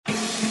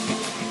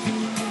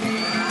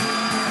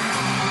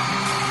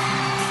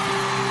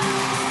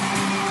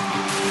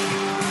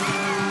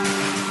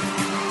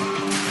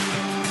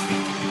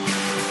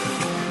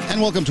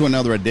welcome to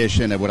another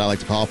edition of what I like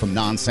to call From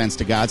Nonsense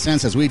to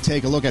Godsense, as we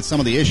take a look at some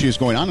of the issues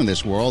going on in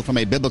this world from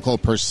a biblical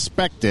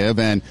perspective.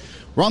 And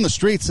we're on the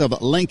streets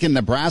of Lincoln,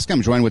 Nebraska.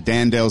 I'm joined with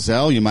Dan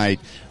Dalzell. You might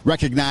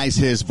recognize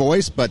his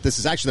voice, but this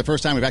is actually the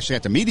first time we've actually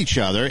had to meet each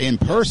other in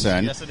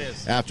person. Yes, it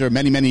is. After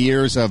many, many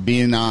years of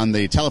being on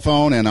the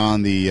telephone and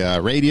on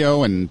the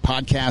radio and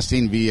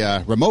podcasting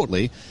via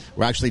remotely.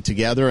 We're actually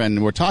together,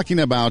 and we're talking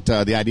about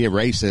the idea of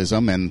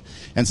racism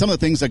and some of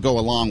the things that go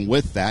along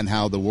with that, and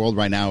how the world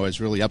right now is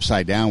really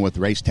upside down with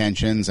race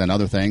tensions and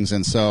other things.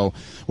 And so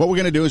what we're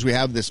going to do is we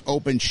have this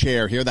open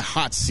chair here, the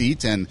hot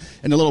seat, and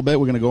in a little bit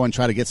we're going to go and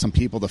try to get some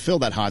people to fill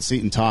that hot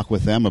seat and talk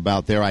with them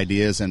about their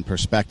ideas and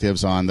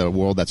perspectives on the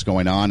world that's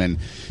going on. And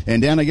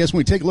Dan, I guess when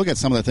we take a look at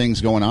some of the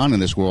things going on in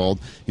this world,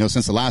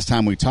 since the last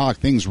time we talked,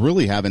 things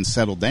really haven't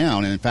settled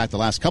down. And in fact, the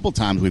last couple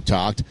times we've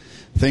talked,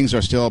 things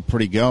are still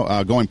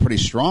going pretty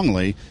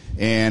strongly,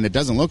 and it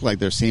doesn't look like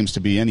there seems to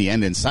be any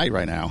end in sight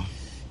right now.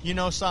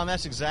 Sam,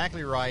 that's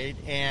exactly right,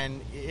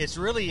 and it's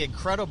really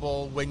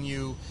incredible when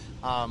you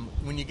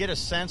get a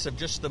sense of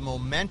just the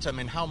momentum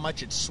and how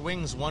much it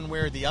swings one way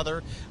or the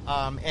other,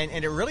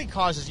 and it really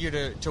causes you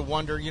to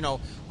wonder,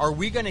 are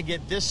we going to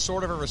get this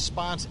sort of a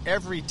response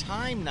every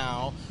time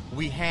now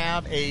we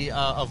have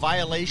a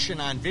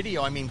violation on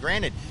video? I mean,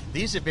 granted,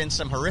 these have been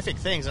some horrific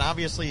things, and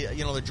obviously,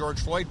 the George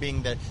Floyd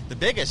being the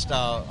biggest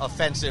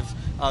offensive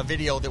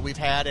video that we've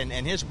had,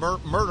 and his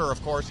murder,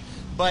 of course.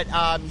 But,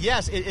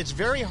 yes, it's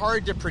very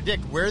hard to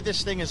predict where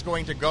this thing is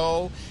going to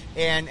go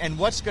and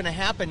what's going to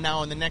happen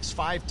now in the next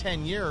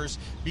 5-10 years,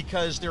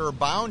 because there are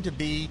bound to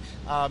be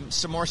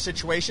some more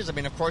situations. I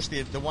mean, of course,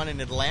 the one in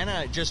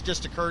Atlanta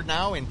just occurred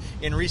now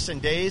in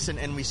recent days,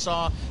 and we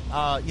saw,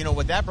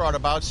 what that brought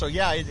about. So,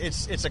 yeah,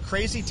 it's a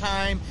crazy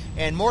time,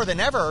 and more than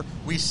ever,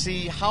 we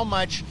see how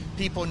much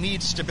people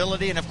need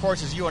stability. And, of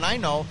course, as you and I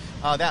know,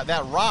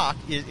 that rock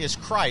is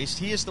Christ.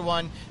 He is the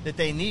one that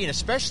they need,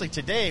 especially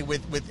today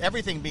with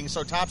everything being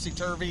so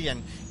topsy-turvy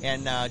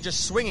and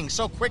just swinging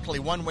so quickly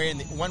one way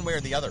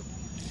or the other.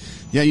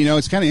 Yeah,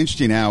 it's kind of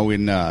interesting now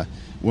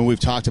when we've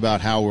talked about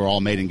how we're all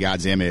made in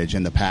God's image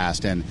in the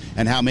past, and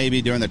how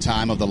maybe during the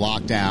time of the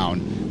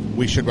lockdown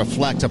we should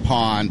reflect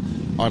upon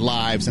our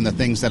lives and the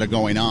things that are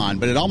going on.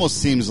 But it almost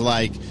seems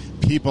like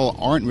people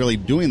aren't really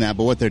doing that,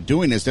 but what they're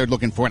doing is they're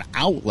looking for an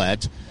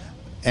outlet,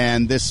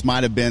 and this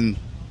might have been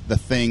the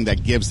thing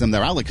that gives them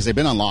their outlet, because they've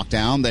been on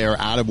lockdown, they're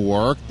out of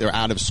work, they're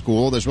out of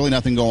school, there's really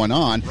nothing going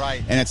on.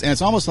 Right. And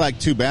it's almost like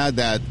too bad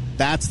that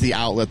that's the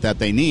outlet that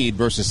they need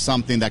versus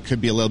something that could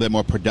be a little bit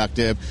more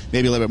productive,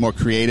 maybe a little bit more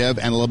creative,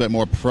 and a little bit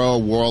more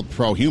pro-world,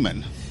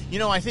 pro-human.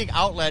 I think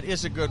outlet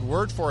is a good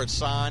word for it,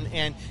 Son,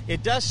 and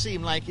it does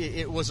seem like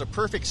it was a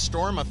perfect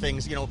storm of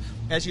things.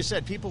 As you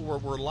said, people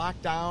were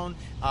locked down,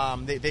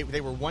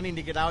 they were wanting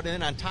to get out, and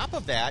then on top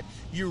of that,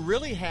 you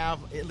really have,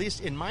 at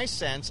least in my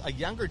sense, a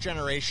younger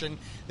generation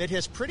that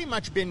has pretty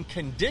much been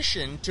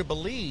conditioned to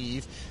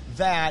believe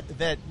that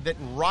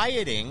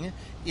rioting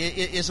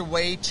is a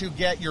way to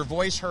get your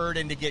voice heard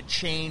and to get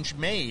change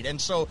made. And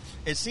so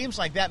it seems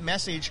like that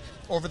message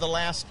over the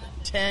last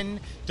 10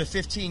 to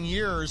 15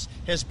 years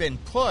has been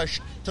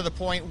pushed to the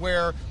point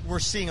where we're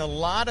seeing a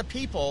lot of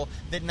people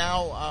that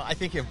now I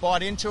think have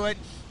bought into it,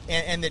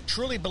 and that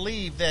truly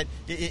believe that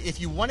if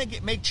you want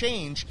to make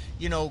change,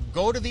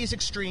 go to these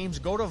extremes,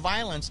 go to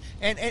violence.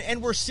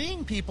 And we're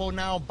seeing people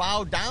now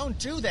bow down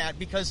to that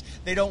because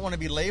they don't want to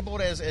be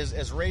labeled as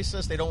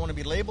racist. They don't want to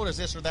be labeled as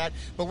this or that.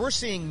 But we're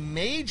seeing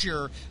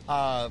major,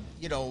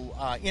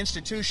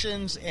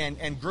 institutions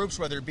and groups,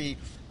 whether it be,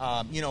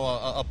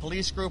 a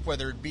police group,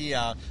 whether it be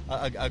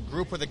a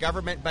group with the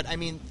government. But, I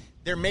mean,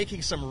 they're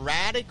making some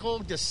radical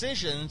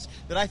decisions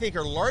that I think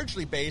are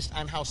largely based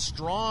on how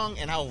strong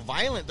and how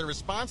violent the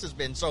response has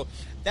been. So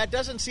that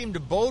doesn't seem to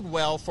bode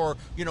well for,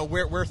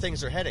 where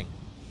things are heading.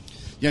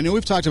 Yeah,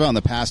 we've talked about in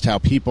the past how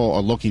people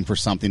are looking for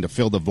something to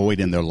fill the void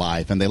in their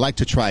life, and they like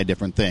to try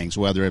different things,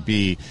 whether it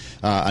be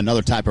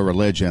another type of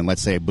religion,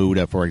 let's say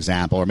Buddha, for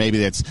example, or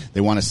maybe they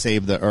want to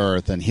save the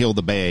earth and heal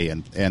the bay,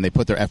 and they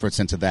put their efforts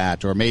into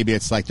that, or maybe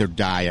it's like their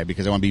diet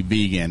because they want to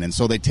be vegan, and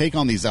so they take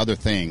on these other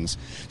things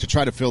to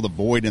try to fill the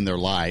void in their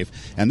life.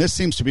 And this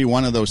seems to be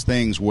one of those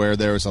things where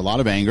there's a lot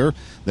of anger,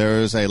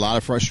 there's a lot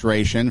of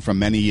frustration from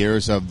many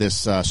years of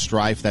this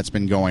strife that's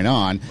been going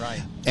on,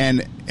 right.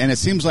 And it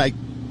seems like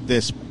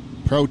this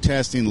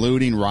protesting,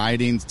 looting,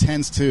 rioting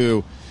tends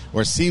to,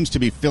 or seems to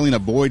be filling a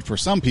void for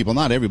some people,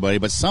 not everybody,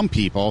 but some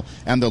people,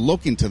 and they're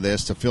looking to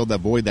this to fill that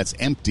void that's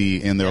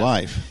empty in their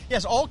life.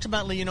 Yes,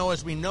 ultimately,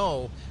 as we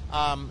know,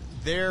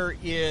 there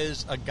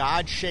is a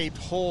God-shaped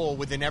hole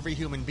within every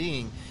human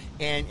being,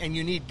 and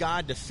you need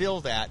God to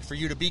fill that for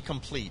you to be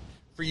complete,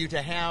 for you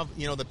to have,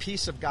 the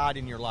peace of God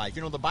in your life.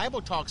 The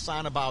Bible talks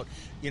on about,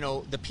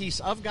 the peace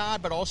of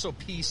God, but also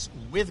peace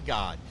with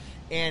God.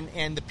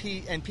 And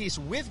peace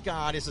with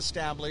God is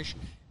established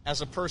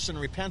as a person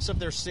repents of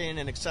their sin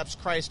and accepts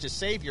Christ as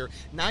Savior,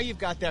 now you've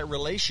got that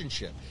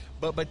relationship.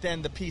 But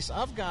then the peace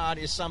of God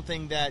is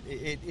something that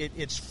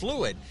it's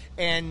fluid,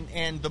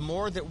 and the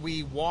more that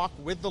we walk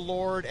with the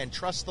Lord and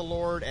trust the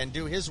Lord and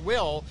do His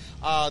will,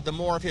 the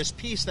more of His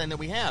peace then that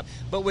we have.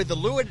 But with the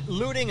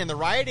looting and the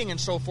rioting and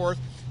so forth,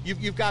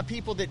 you've got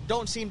people that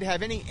don't seem to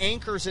have any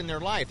anchors in their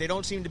life. They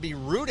don't seem to be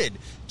rooted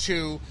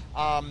to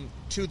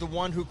the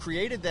one who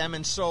created them.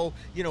 And so,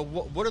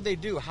 what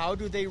do? How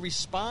do they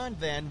respond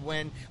then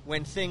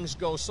when things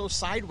go so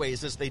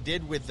sideways as they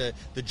did with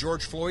the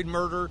George Floyd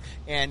murder?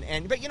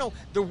 But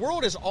the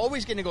world is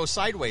always going to go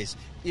sideways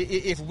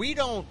if we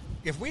don't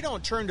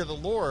turn to the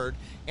Lord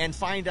and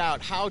find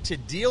out how to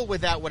deal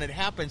with that when it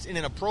happens in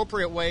an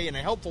appropriate way, in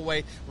a helpful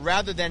way,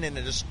 rather than in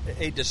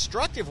a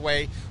destructive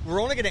way.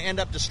 We're only going to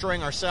end up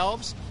destroying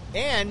ourselves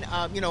and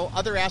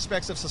other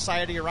aspects of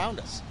society around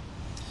us.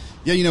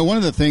 Yeah, one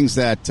of the things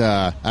that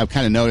I've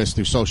kind of noticed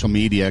through social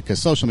media,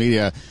 because social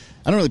media,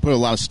 I don't really put a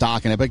lot of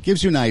stock in it, but it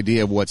gives you an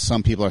idea of what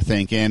some people are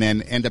thinking,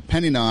 and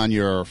depending on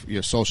your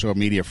social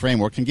media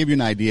framework, can give you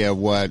an idea of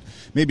what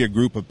maybe a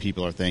group of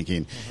people are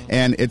thinking. Mm-hmm.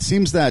 And it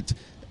seems that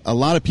a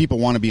lot of people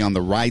want to be on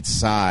the right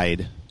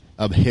side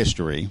of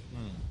history,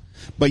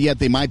 but yet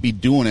they might be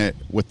doing it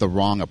with the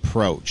wrong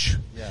approach.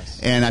 Yes.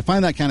 And I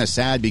find that kind of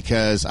sad,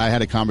 because I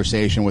had a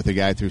conversation with a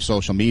guy through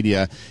social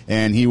media,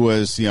 and he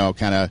was,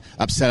 kind of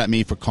upset at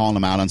me for calling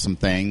him out on some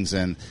things.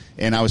 And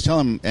I was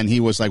telling him, and he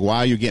was like, why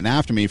are you getting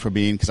after me for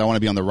because I want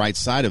to be on the right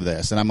side of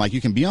this? And I'm like,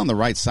 you can be on the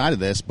right side of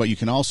this, but you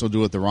can also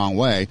do it the wrong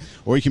way,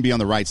 or you can be on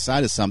the right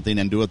side of something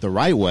and do it the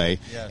right way.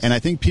 Yes. And I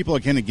think people are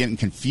kind of getting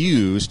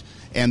confused,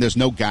 and there's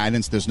no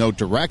guidance, there's no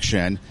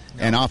direction.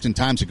 No. And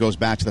oftentimes it goes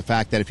back to the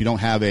fact that if you don't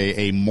have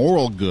a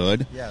moral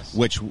good, yes,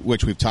 which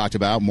we've talked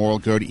about, moral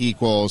good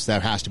equals there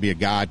has to be a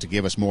God to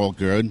give us moral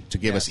good, to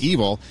give yes, us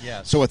evil.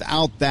 Yes. So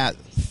without that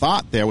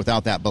thought there,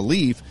 without that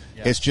belief,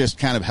 yes, it's just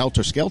kind of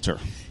helter-skelter.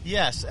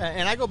 Yes,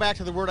 and I go back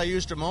to the word I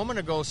used a moment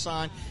ago,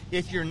 son.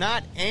 If you're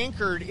not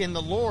anchored in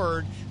the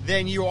Lord,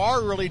 then you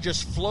are really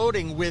just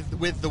floating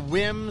with the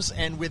whims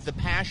and with the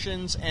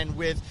passions and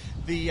with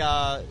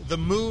the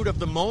mood of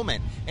the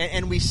moment,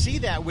 and we see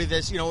that with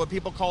this, what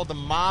people call the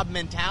mob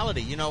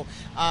mentality.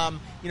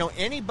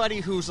 Anybody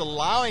who's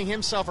allowing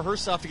himself or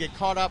herself to get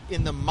caught up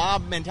in the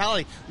mob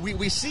mentality,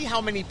 we see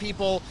how many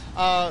people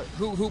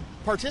who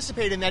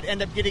participate in that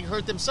end up getting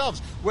hurt themselves.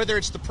 Whether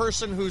it's the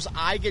person whose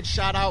eye gets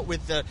shot out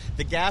with the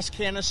gas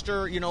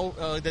canister,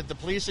 that the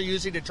police are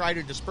using to try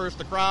to disperse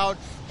the crowd,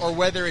 or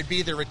whether it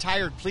be the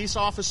retired police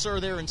officer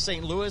there in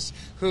St. Louis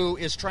who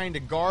is trying to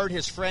guard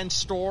his friend's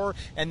store,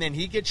 and then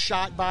he gets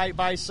shot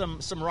by some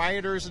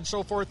rioters and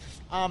so forth.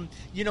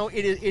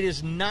 It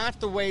is not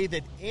the way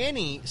that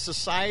any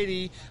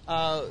society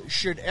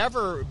should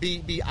ever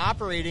be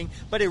operating,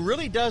 but it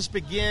really does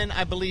begin,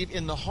 I believe,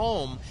 in the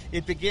home.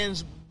 It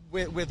begins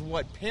with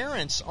what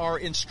parents are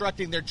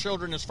instructing their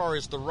children as far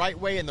as the right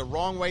way and the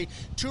wrong way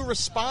to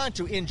respond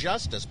to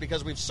injustice,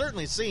 because we've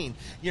certainly seen,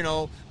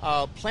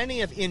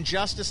 plenty of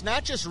injustice,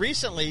 not just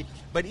recently,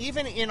 but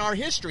even in our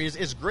history.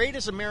 As great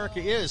as America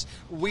is,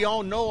 we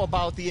all know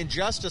about the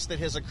injustice that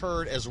has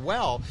occurred as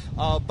well.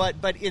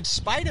 But in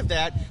spite of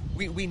that,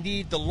 we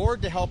need the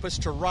Lord to help us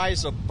to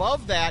rise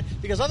above that,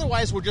 because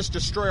otherwise we'll just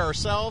destroy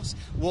ourselves.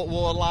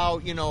 We'll allow,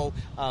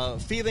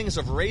 feelings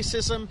of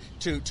racism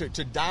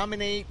to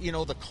dominate,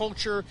 the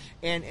culture,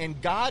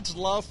 and God's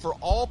love for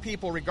all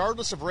people,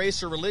 regardless of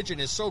race or religion,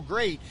 is so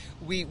great.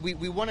 We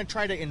want to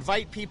try to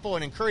invite people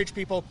and encourage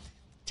people,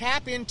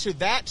 tap into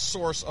that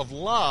source of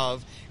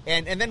love,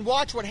 and then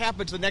watch what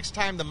happens the next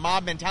time the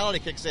mob mentality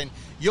kicks in.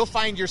 You'll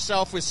find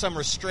yourself with some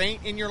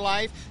restraint in your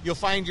life. You'll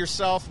find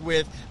yourself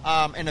with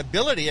an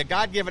ability, a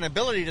God-given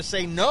ability, to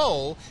say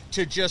no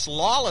to just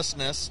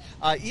lawlessness,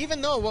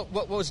 even though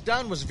what was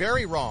done was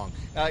very wrong.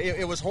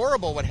 It was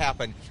horrible what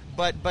happened.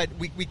 But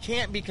we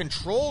can't be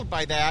controlled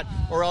by that,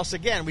 or else,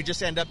 again, we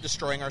just end up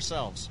destroying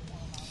ourselves.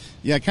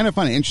 Yeah, I kind of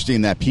find it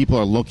interesting that people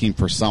are looking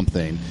for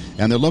something,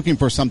 and they're looking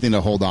for something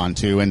to hold on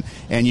to,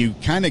 and you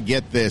kind of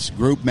get this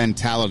group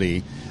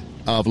mentality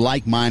of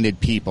like-minded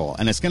people,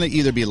 and it's going to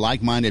either be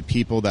like-minded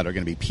people that are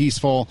going to be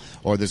peaceful,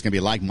 or there's going to be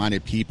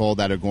like-minded people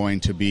that are going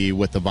to be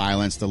with the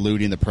violence, the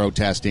looting, the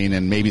protesting,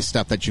 and maybe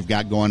stuff that you've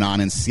got going on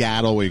in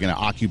Seattle where you're going to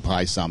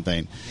occupy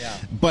something. Yeah.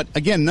 But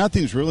again,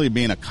 nothing's really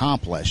being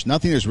accomplished.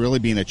 Nothing is really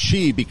being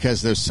achieved,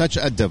 because there's such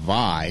a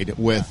divide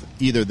with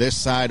either this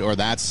side or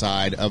that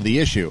side of the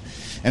issue.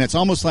 And it's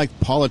almost like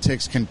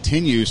politics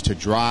continues to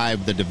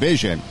drive the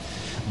division.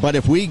 But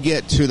if we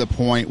get to the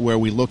point where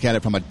we look at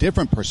it from a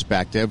different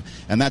perspective,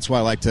 and that's why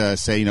I like to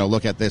say,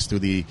 look at this through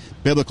the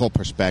biblical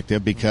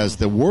perspective, because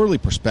the worldly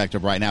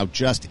perspective right now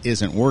just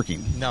isn't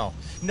working. No.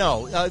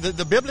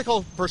 The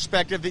biblical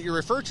perspective that you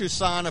refer to,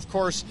 son, of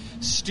course,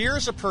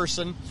 steers a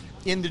person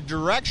in the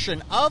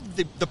direction of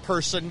the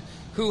person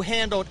who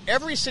handled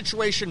every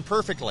situation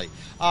perfectly.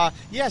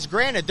 Yes,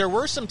 granted, there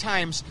were some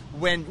times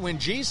when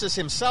Jesus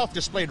himself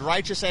displayed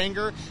righteous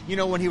anger,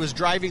 when he was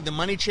driving the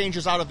money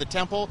changers out of the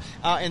temple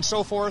and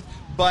so forth.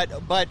 But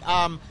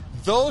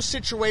those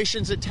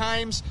situations at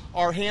times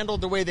are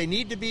handled the way they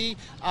need to be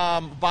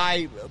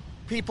by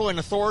people in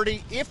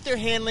authority, if they're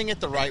handling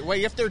it the right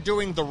way, if they're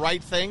doing the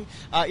right thing,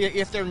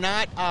 if they're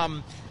not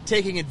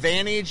taking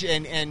advantage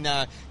and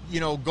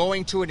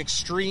going to an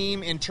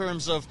extreme in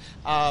terms of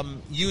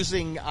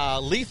using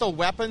lethal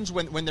weapons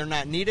when they're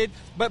not needed.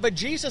 But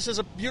Jesus is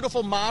a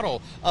beautiful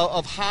model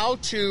of how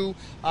to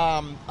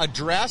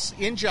address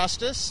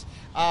injustice,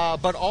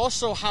 but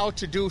also how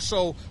to do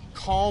so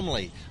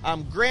calmly.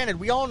 Granted,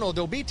 we all know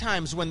there'll be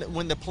times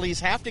when the police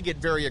have to get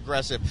very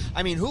aggressive.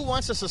 I mean, who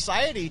wants a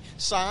society,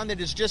 Son,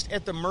 that is just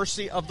at the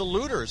mercy of the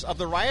looters, of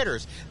the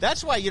rioters?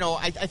 That's why,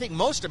 I think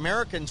most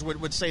Americans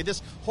would say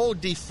this whole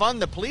defund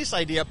the police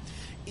idea,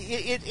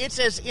 it's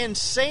as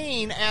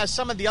insane as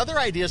some of the other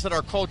ideas that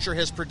our culture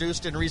has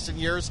produced in recent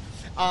years,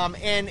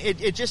 and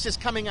it just is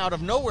coming out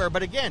of nowhere.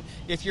 But again,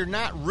 if you're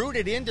not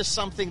rooted into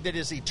something that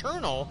is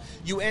eternal,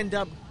 you end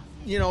up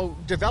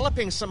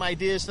developing some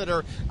ideas that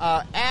are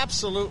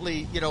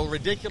absolutely,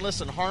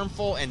 ridiculous and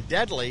harmful and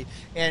deadly.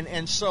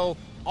 And so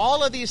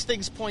all of these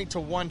things point to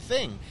one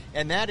thing,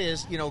 and that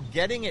is,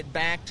 getting it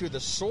back to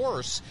the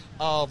source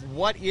of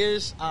what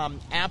is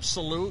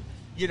absolute,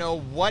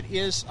 what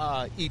is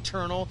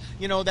eternal.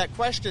 That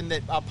question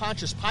that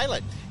Pontius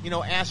Pilate,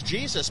 asked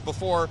Jesus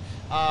before,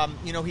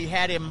 he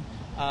had him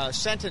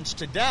sentenced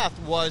to death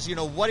was,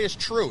 what is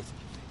truth?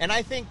 And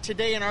I think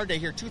today in our day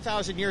here,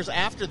 2,000 years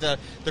after the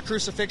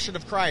crucifixion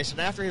of Christ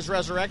and after his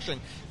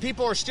resurrection,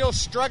 people are still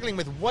struggling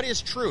with what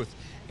is truth.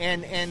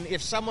 And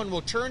if someone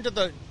will turn to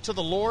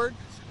the Lord,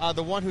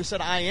 the one who said,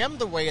 I am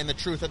the way and the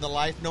truth and the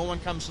life, no one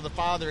comes to the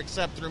Father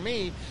except through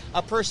me,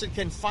 a person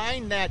can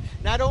find that,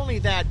 not only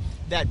that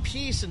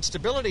peace and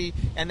stability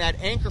and that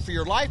anchor for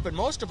your life, but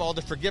most of all,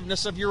 the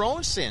forgiveness of your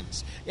own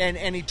sins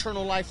and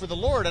eternal life with the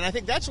Lord. And I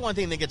think that's one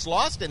thing that gets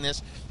lost in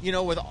this,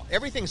 with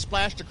everything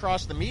splashed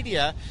across the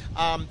media.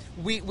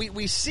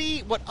 We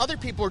see what other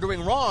people are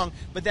doing wrong,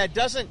 but that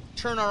doesn't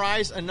turn our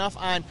eyes enough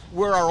on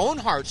where our own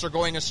hearts are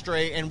going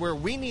astray and where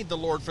we need the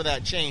Lord for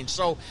that change.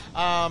 So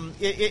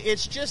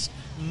it's just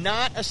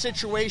not a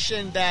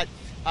situation that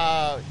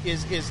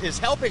is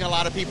helping a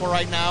lot of people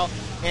right now,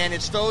 and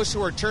it's those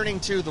who are turning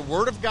to the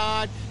Word of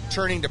God,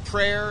 turning to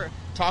prayer,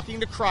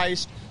 talking to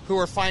Christ, who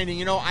are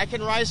finding, I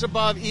can rise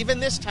above even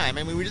this time.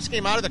 I mean, we just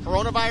came out of the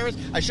coronavirus.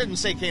 I shouldn't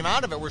say came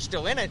out of it. We're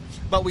still in it,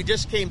 but we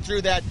just came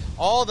through that,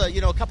 all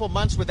the, a couple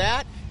months with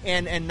that,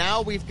 and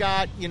now we've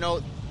got,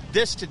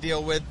 this to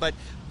deal with. But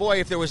boy,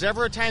 if there was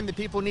ever a time that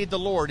people need the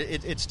Lord,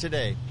 it's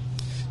today.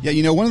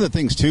 Yeah, one of the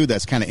things, too,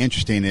 that's kind of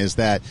interesting is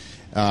that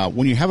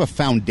when you have a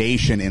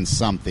foundation in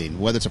something,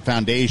 whether it's a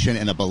foundation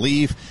in a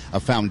belief, a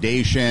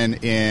foundation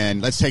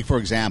in, let's take, for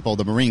example,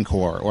 the Marine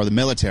Corps or the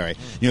military,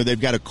 they've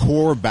got a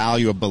core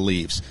value of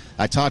beliefs.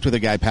 I talked with a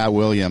guy, Pat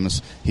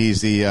Williams. He's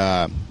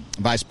the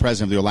vice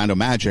president of the Orlando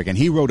Magic, and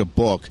he wrote a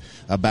book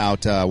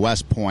about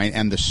West Point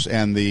and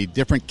the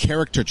different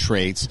character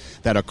traits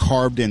that are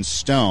carved in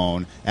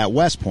stone at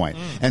West Point.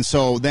 And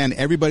so then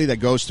everybody that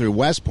goes through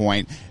West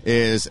Point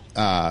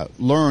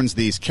learns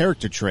these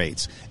character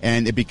traits,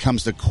 and it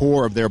becomes the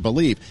core of their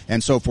belief.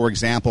 And so, for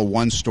example,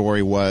 one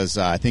story was,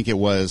 I think it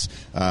was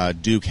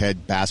Duke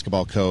head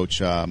basketball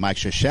coach Mike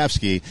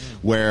Krzyzewski,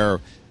 where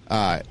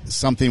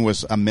something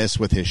was amiss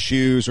with his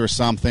shoes or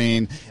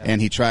something,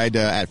 and he tried to,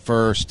 at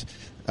first,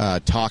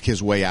 talk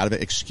his way out of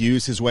it,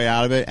 excuse his way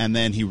out of it, and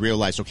then he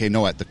realized, okay,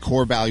 no, the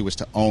core value was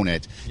to own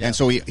it, and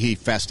so he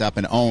fessed up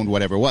and owned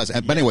whatever it was.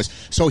 But anyways,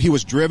 so he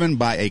was driven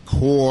by a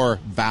core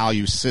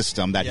value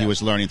system that he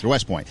was learning through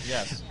West Point.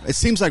 It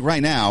seems like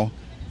right now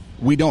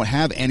we don't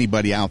have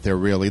anybody out there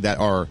really that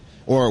or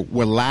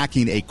we're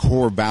lacking a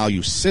core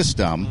value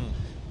system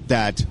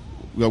that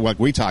what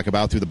we talk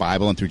about through the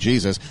Bible and through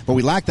Jesus, but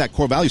we lack that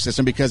core value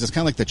system because it's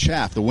kind of like the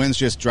chaff. The wind's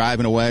just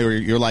driving away, or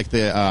you're like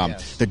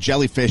the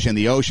jellyfish in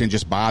the ocean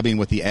just bobbing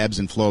with the ebbs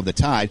and flow of the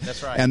tide.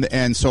 That's right. And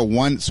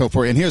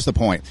here's the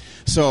point.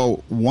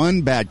 So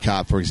one bad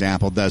cop, for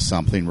example, does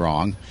something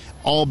wrong.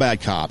 All bad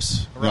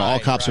cops, all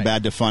cops are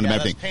bad, defund them,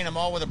 everything. Let's paint them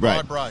all with a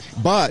broad brush.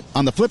 But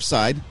on the flip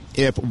side,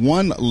 if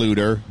one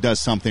looter does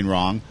something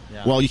wrong,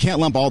 well, you can't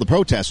lump all the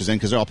protesters in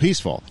because they're all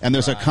peaceful. And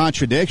there's a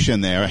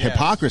contradiction there, a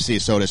hypocrisy,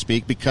 so to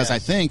speak, because I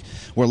think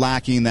we're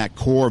lacking that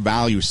core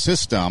value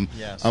system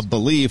of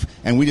belief,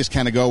 and we just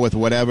kind of go with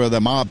whatever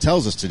the mob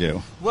tells us to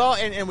do. Well,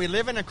 and we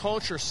live in a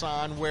culture,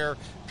 Son, where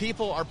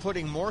people are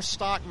putting more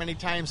stock many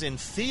times in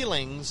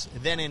feelings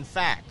than in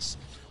facts.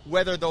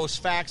 Whether those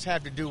facts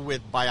have to do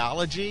with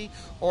biology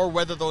or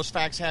whether those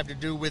facts have to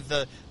do with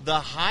the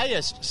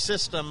highest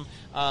system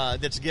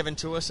that's given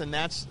to us, and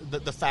that's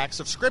the facts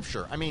of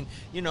Scripture. I mean,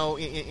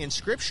 in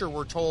Scripture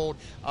we're told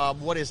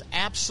what is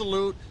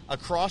absolute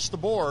across the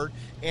board,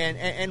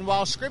 and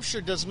while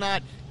Scripture does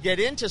not get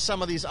into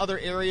some of these other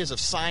areas of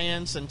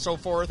science and so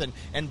forth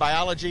and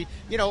biology,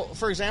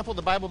 for example,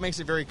 the Bible makes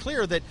it very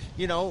clear that,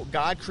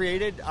 God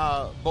created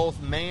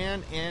both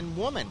man and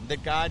woman,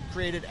 that God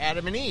created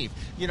Adam and Eve.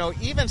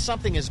 Even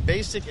something as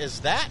basic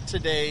as that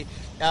today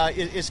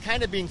is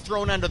kind of being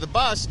thrown under the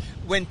bus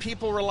when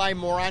people rely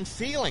more on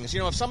feelings.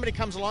 If somebody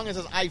comes along and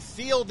says, I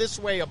feel this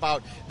way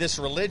about this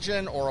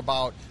religion or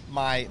about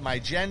my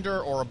gender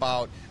or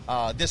about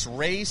this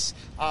race,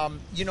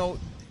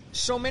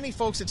 so many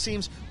folks, it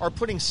seems, are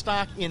putting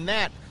stock in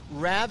that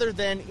rather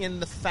than in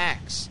the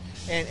facts.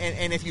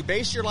 And if you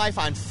base your life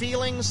on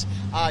feelings,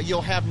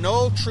 you'll have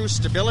no true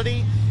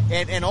stability.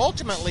 And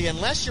ultimately,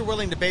 unless you're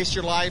willing to base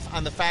your life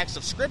on the facts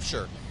of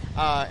Scripture,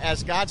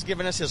 as God's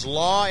given us His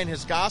law and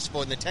His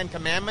gospel and the Ten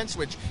Commandments,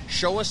 which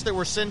show us that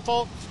we're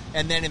sinful,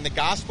 and then in the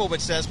gospel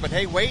which says, but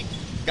hey, wait,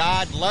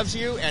 God loves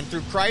you, and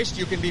through Christ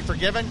you can be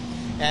forgiven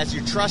as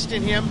you trust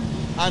in Him.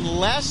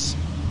 Unless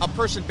a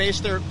person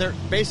bases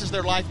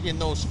their life in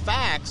those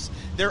facts,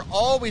 they're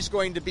always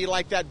going to be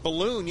like that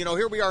balloon.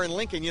 Here we are in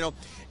Lincoln,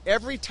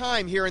 every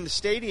time here in the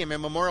stadium, in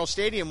Memorial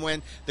Stadium,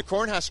 when the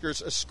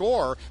Cornhuskers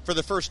score for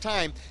the first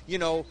time,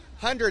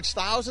 hundreds,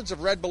 thousands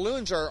of red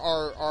balloons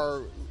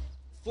are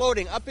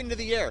floating up into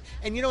the air.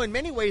 And, in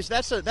many ways,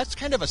 that's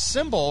kind of a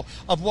symbol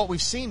of what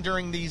we've seen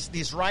during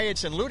these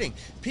riots and looting.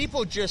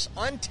 People just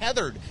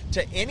untethered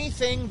to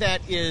anything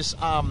that is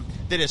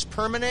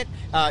permanent.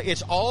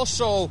 It's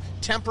also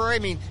temporary. I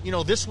mean,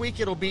 this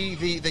week it'll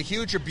be the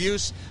huge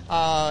abuse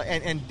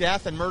and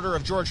death and murder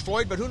of George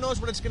Floyd, but who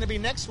knows what it's going to be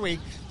next week.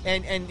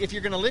 And if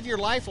you're going to live your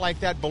life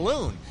like that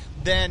balloon,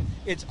 then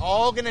it's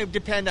all going to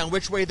depend on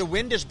which way the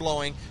wind is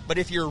blowing. But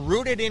if you're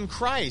rooted in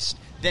Christ,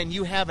 then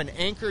you have an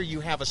anchor, you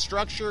have a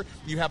structure,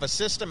 you have a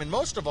system, and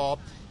most of all,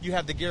 you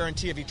have the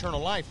guarantee of eternal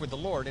life with the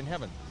Lord in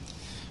heaven.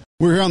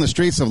 We're here on the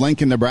streets of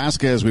Lincoln,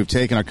 Nebraska, as we've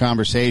taken our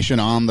conversation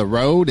on the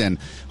road, and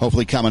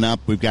hopefully coming up,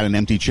 we've got an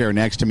empty chair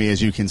next to me.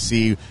 As you can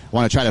see,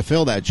 want to try to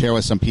fill that chair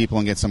with some people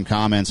and get some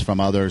comments from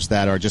others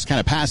that are just kind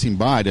of passing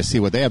by to see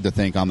what they have to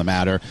think on the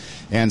matter.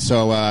 And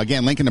so,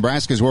 again, Lincoln,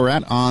 Nebraska is where we're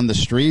at on the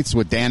streets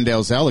with Dan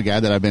Dalzell, a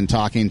guy that I've been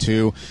talking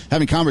to,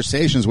 having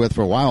conversations with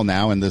for a while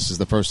now, and this is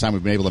the first time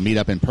we've been able to meet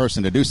up in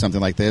person to do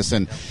something like this.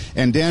 And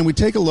Dan, we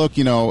take a look,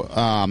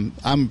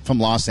 I'm from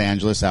Los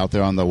Angeles out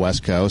there on the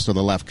West Coast, or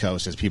the left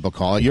coast, as people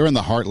call it. You're in the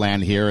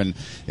heartland here in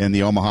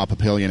the Omaha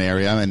Papillion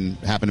area and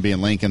happen to be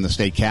in Lincoln, the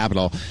state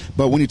capital.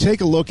 But when you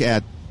take a look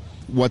at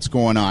what's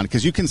going on,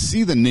 because you can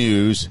see the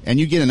news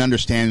and you get an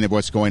understanding of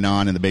what's going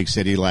on in the big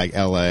city like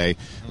L.A.,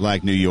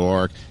 like New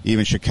York,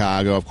 even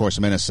Chicago, of course,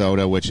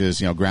 Minnesota, which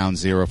is, ground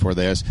zero for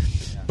this.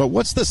 But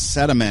what's the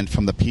sentiment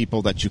from the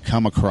people that you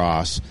come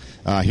across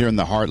here in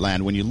the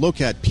heartland when you look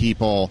at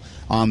people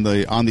in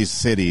these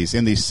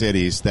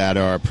cities that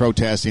are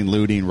protesting,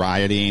 looting,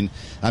 rioting?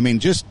 I mean,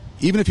 just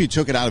even if you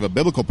took it out of a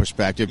biblical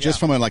perspective, just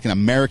from an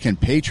American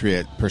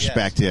patriot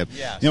perspective,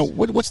 yes.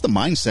 What's the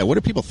mindset? What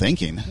are people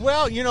thinking?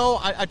 Well,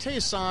 I tell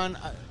you, son,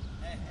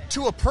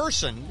 to a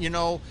person,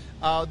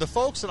 the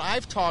folks that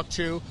I've talked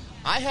to,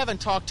 I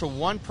haven't talked to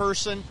one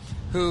person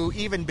who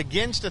even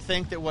begins to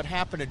think that what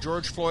happened to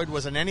George Floyd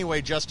was in any way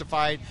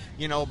justified,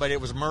 but it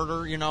was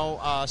murder,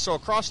 So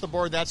across the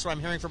board, that's what I'm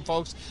hearing from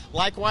folks.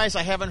 Likewise,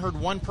 I haven't heard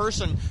one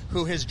person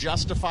who has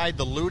justified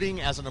the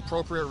looting as an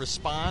appropriate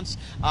response.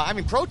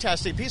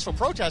 Protesting, peaceful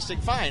protesting,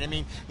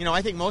 fine.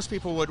 I think most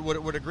people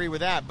would agree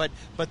with that. But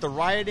the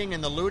rioting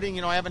and the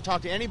looting, I haven't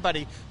talked to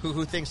anybody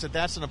who thinks that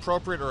that's an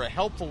appropriate or a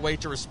helpful way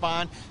to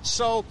respond.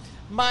 So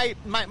my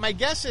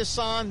guess is,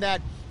 son,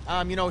 that,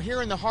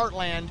 here in the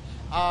heartland,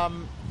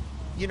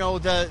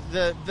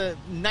 the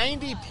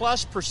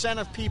 90+%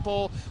 of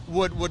people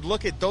would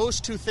look at those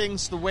two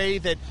things the way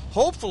that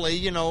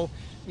hopefully,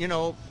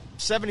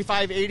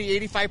 75,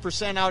 80,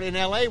 85% out in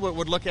LA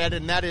would look at it,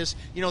 and that is,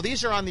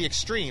 these are on the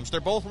extremes. They're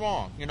both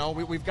wrong.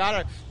 We've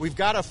got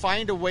to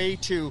find a way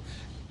to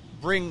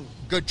bring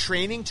good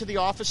training to the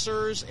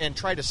officers and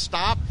try to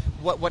stop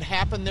what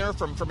happened there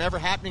from ever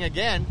happening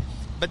again.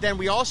 But then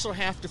we also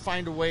have to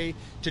find a way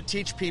to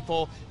teach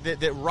people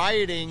that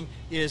rioting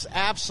is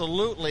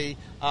absolutely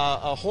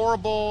a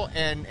horrible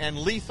and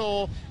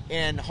lethal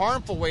and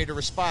harmful way to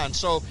respond.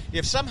 So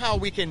if somehow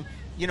we can,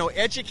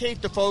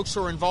 educate the folks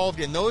who are involved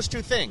in those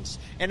two things.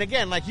 And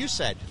again, like you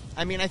said,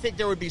 I think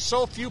there would be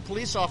so few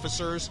police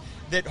officers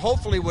that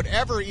hopefully would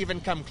ever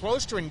even come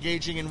close to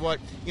engaging in what,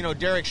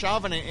 Derek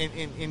Chauvin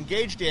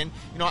engaged in.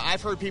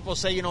 I've heard people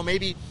say,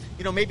 maybe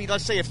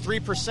let's say if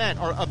 3%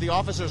 of the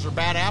officers are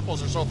bad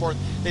apples or so forth,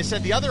 they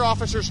said the other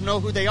officers know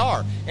who they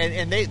are,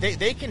 and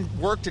they can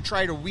work to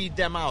try to weed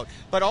them out.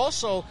 But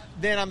also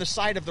then on the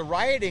side of the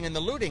rioting and the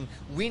looting,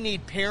 we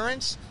need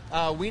parents,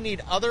 we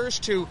need others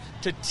to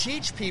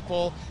teach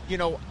people,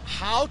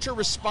 how to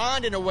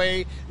respond in a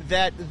way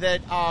that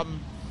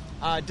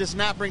does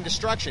not bring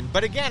destruction.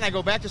 But again, I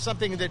go back to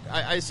something that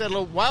I said a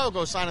little while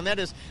ago, son, and that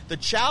is the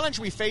challenge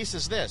we face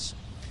is this.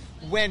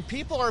 When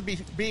people are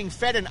being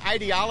fed an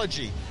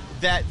ideology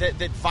that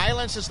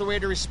violence is the way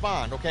to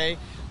respond, okay,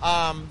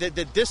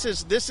 that this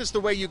is the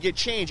way you get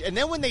change, and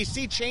then when they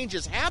see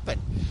changes happen,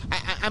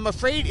 I'm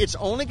afraid it's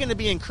only going to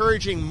be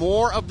encouraging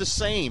more of the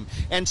same.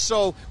 And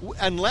so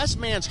unless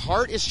man's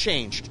heart is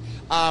changed,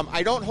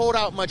 I don't hold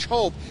out much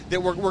hope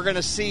that we're going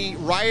to see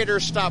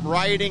rioters stop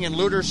rioting and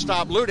looters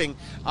stop looting.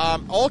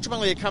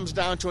 Ultimately, it comes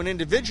down to an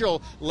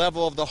individual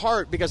level of the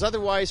heart, because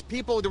otherwise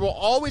there will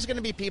always going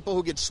to be people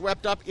who get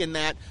swept up in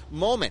that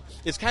moment.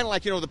 It's kind of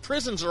like, the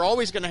prisons are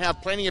always going to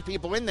have plenty of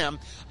people in them.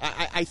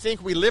 I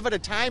think we live at a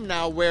time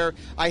now where,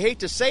 I hate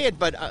to say it,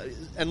 but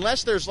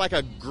unless there's like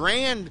a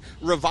grand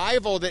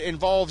revival that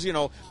involves,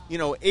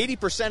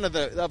 80% of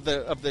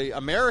the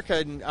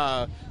American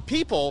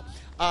people,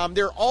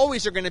 there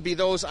always are going to be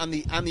those on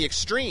the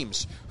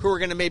extremes who are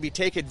going to maybe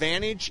take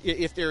advantage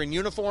if they're in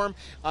uniform,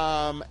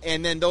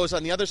 and then those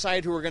on the other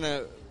side who are going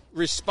to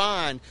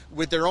respond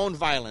with their own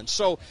violence.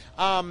 So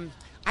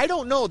I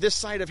don't know this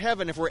side of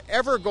heaven if we're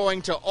ever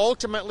going to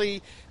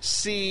ultimately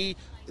see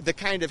the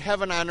kind of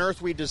heaven on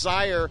earth we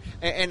desire,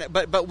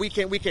 but we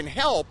can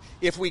help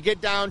if we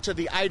get down to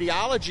the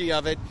ideology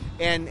of it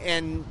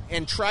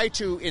and try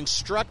to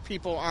instruct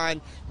people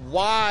on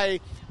why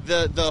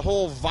the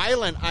whole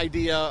violent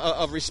idea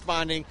of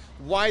responding,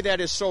 why that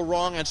is so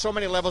wrong on so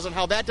many levels, and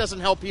how that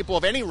doesn't help people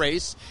of any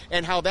race,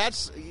 and how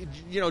that's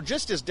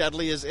just as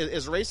deadly as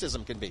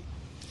racism can be.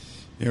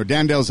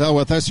 Dan Dalzell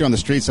with us here on the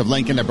streets of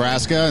Lincoln,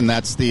 Nebraska, and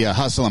that's the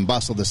hustle and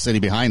bustle of the city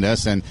behind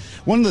us. And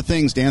one of the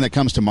things, Dan, that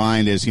comes to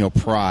mind is,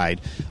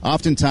 pride.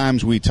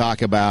 Oftentimes we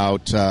talk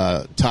about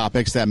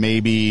topics that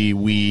maybe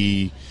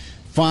we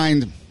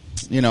find,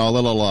 a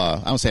little,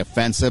 I don't say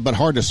offensive, but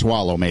hard to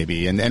swallow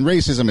maybe. And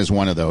racism is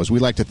one of those. We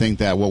like to think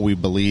that what we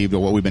believed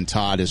or what we've been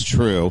taught is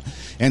true.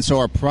 And so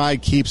our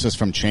pride keeps us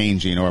from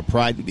changing, or our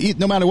pride,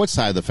 no matter what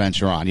side of the fence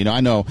you're on.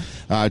 I know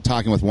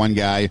talking with one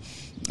guy,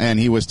 and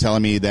he was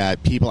telling me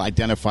that people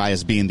identify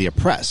as being the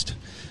oppressed.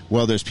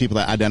 Well, there's people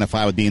that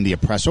identify with being the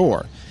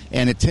oppressor.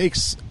 And it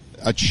takes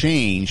a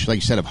change, like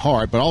you said, of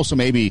heart, but also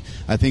maybe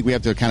I think we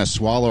have to kind of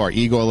swallow our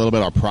ego a little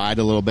bit, our pride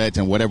a little bit,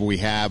 and whatever we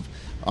have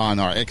on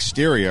our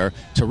exterior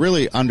to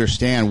really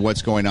understand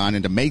what's going on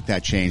and to make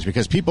that change,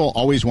 because people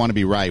always want to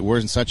be right. We're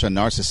in such a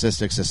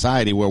narcissistic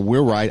society where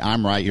we're right,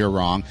 I'm right, you're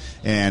wrong,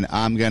 and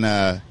I'm going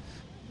to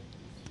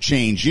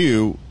change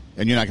you,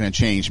 and you're not going to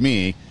change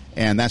me.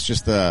 And that's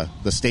just the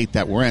state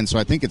that we're in. So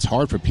I think it's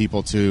hard for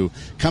people to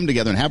come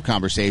together and have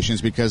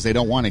conversations because they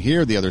don't want to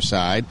hear the other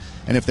side.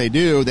 And if they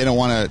do, they don't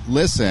want to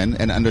listen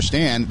and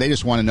understand. They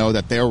just want to know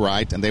that they're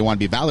right and they want to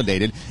be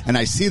validated. And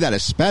I see that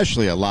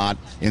especially a lot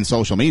in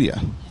social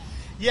media.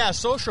 Yeah,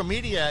 social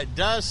media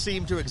does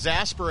seem to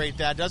exasperate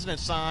that, doesn't it,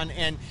 Son?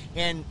 And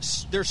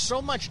there's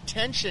so much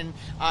tension.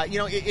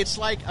 It's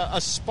like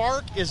a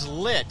spark is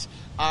lit.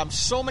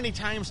 So many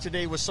times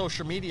today with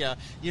social media,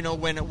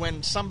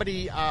 when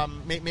somebody,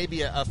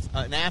 maybe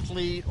an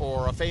athlete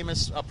or a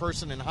famous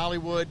person in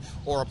Hollywood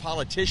or a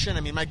politician, I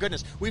mean, my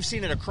goodness, we've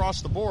seen it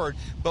across the board.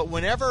 But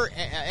whenever,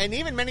 and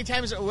even many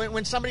times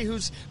when somebody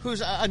who's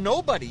a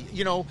nobody,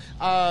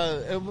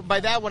 by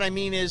that what I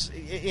mean is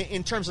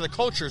in terms of the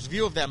culture's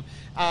view of them,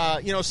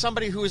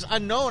 somebody who is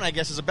unknown, I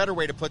guess is a better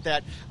way to put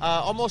that.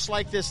 Almost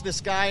like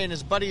this guy and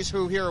his buddies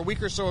who here a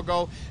week or so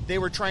ago, they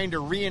were trying to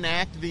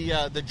reenact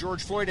the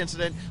George Floyd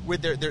incident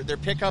with their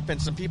pickup and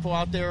some people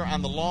out there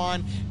on the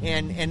lawn,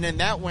 and then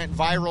that went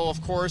viral,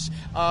 of course.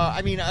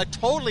 A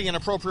totally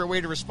inappropriate way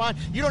to respond.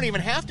 You don't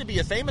even have to be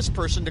a famous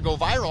person to go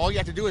viral. All you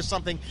have to do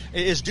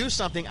is do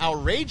something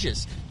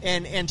outrageous.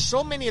 And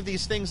so many of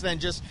these things then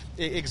just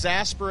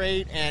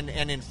exasperate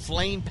and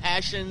inflame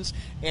passions.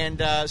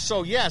 And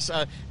so, yes,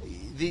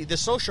 the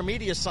social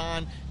media,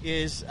 Son,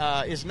 is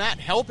not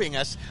helping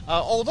us.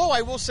 Although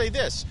I will say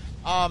this,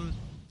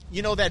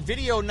 that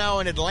video now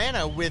in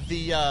Atlanta with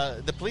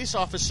the police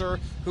officer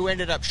who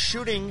ended up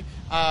shooting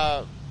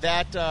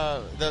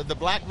the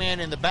black man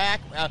in the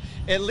back.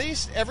 At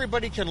least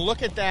everybody can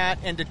look at that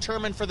and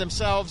determine for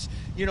themselves,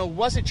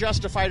 was it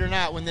justified or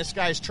not when this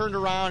guy's turned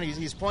around,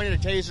 he's pointed a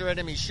taser at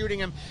him, he's shooting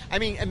him. I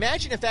mean,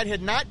 imagine if that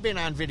had not been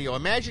on video.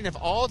 Imagine if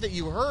all that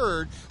you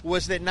heard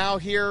was that now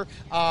here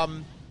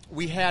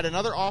we had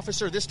another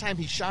officer. This time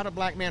he shot a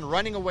black man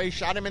running away,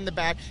 shot him in the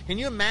back. Can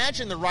you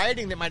imagine the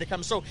rioting that might have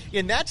come? So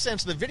in that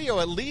sense, the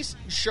video at least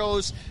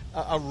shows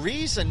a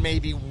reason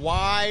maybe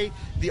why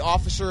the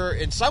officer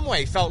in some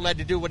way felt led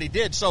to do what he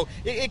did. So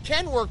it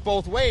can work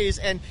both ways.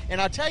 And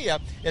I'll tell you,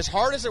 as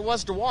hard as it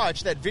was to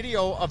watch that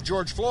video of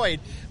George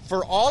Floyd,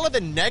 for all of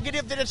the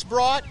negative that it's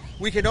brought,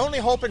 we can only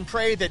hope and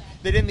pray that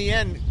in the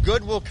end,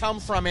 good will come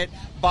from it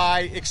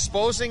by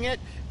exposing it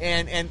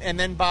and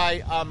then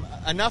by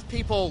enough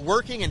people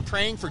working and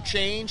praying for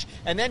change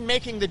and then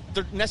making the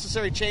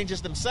necessary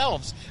changes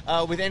themselves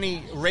with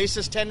any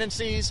racist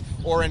tendencies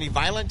or any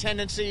violent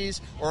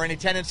tendencies or any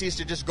tendencies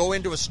to just go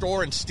into a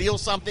store and steal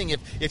something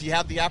if you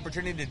have the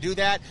opportunity to do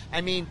that.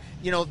 I mean,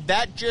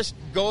 that just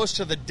goes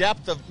to the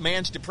depth of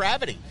man's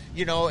depravity.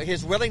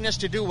 His willingness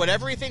to do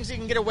whatever he thinks he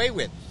can get away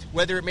with,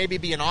 whether it maybe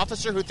be an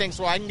officer who thinks,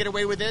 well, I can get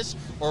away with this,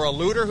 or a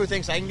looter who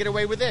thinks I can get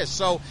away with this.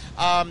 So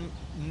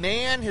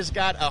man has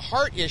got a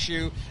heart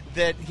issue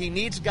that he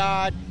needs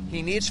God,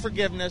 he needs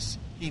forgiveness,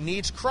 he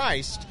needs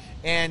Christ,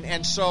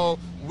 And so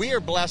we are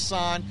blessed,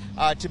 son,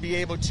 to be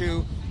able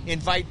to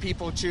invite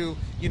people to,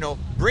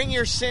 bring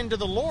your sin to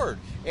the Lord,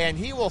 and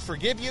He will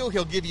forgive you.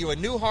 He'll give you a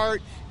new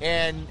heart,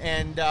 and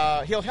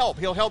He'll help.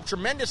 He'll help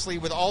tremendously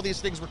with all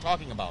these things we're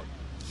talking about.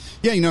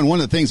 Yeah, and one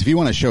of the things, if you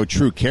want to show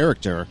true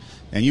character,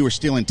 and you were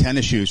stealing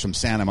tennis shoes from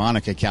Santa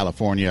Monica,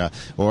 California,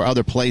 or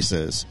other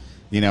places,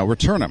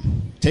 return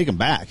them, take them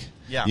back.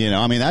 Yeah.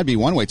 That'd be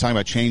one way, talking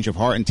about change of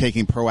heart and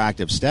taking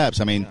proactive steps.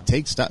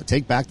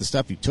 Take back the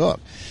stuff you took.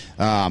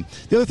 The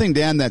other thing,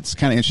 Dan, that's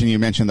kind of interesting, you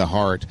mentioned the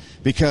heart,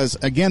 because,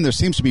 again, there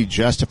seems to be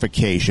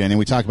justification, and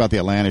we talk about the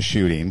Atlanta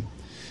shooting,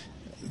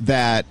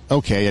 that,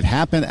 okay, it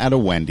happened at a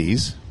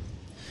Wendy's.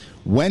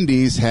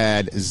 Wendy's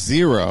had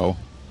zero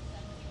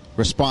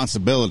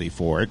responsibility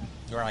for it.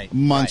 Right.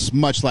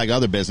 Much like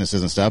other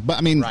businesses and stuff.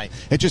 But,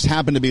 It just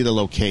happened to be the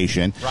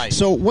location. Right.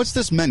 So what's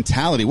this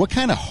mentality? What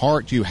kind of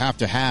heart do you have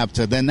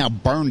to then now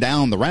burn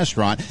down the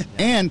restaurant?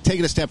 And take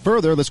it a step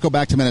further, let's go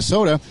back to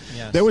Minnesota.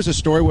 Yes. There was a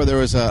story where there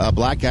was a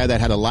black guy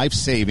that had a life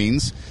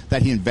savings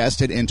that he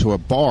invested into a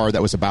bar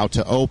that was about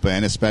to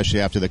open, especially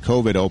after the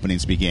COVID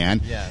openings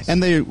began. Yes.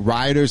 And the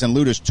rioters and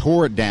looters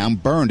tore it down,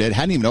 burned it,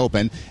 hadn't even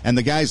opened, and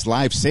the guy's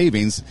life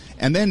savings,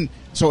 and then...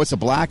 So it's a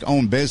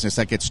black-owned business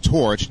that gets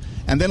torched,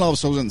 and then all of a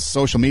sudden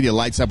social media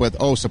lights up with,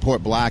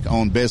 support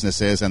black-owned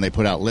businesses, and they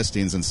put out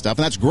listings and stuff.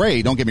 And that's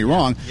great, don't get me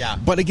wrong. Yeah.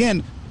 But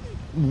again,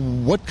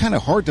 what kind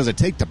of heart does it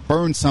take to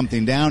burn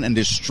something down and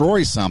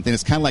destroy something?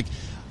 It's kind of like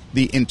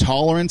the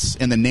intolerance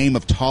in the name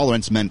of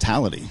tolerance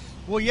mentality.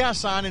 Well, yeah,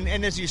 son,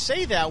 and as you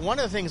say that, one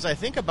of the things I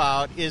think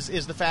about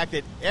is the fact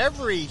that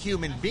every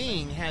human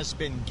being has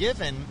been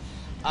given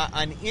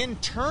an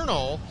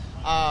internal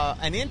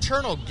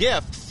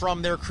gift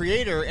from their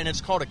Creator, and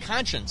it's called a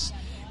conscience.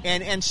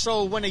 And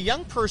so when a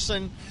young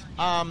person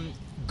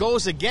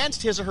goes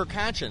against his or her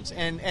conscience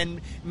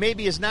and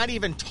maybe is not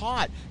even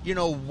taught,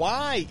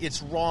 why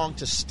it's wrong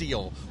to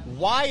steal,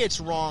 why it's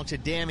wrong to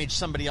damage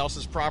somebody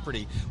else's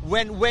property,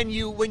 when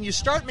you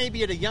start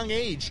maybe at a young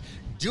age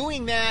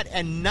doing that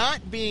and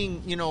not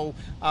being,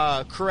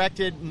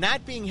 corrected,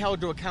 not being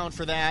held to account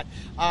for that,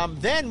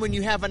 then when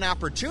you have an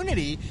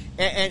opportunity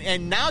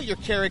and now your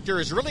character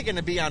is really going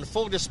to be on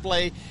full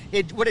display,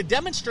 what it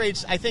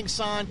demonstrates, I think,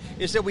 son,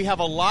 is that we have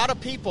a lot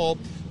of people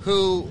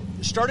who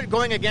started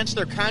going against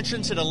their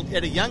conscience at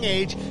a young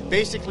age,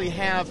 basically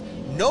have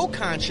no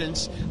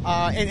conscience,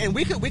 and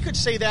we could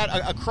say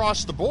that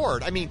across the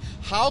board.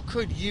 How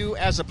could you,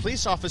 as a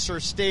police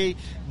officer, stay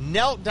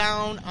knelt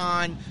down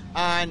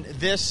on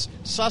this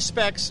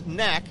suspect's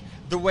neck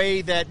the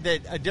way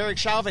that Derek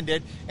Chauvin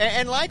did,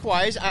 and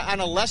likewise on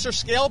a lesser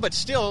scale, but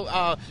still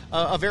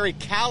a very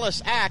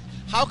callous act?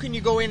 How can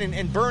you go in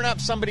and burn up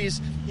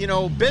somebody's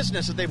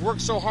business that they've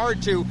worked so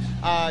hard to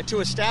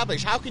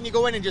establish? How can you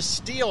go in and just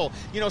steal?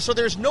 So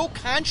there's no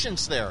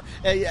conscience there.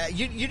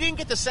 You didn't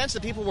get the sense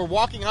that people were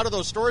walking out of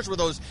those stores with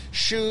those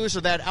shoes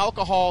or that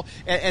alcohol,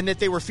 and that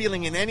they were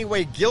feeling in any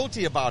way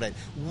guilty about it.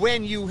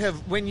 When you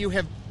have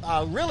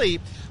really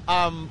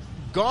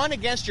gone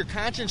against your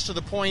conscience to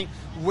the point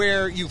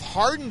where you've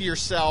hardened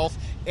yourself,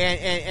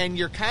 and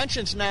your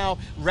conscience now,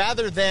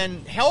 rather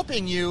than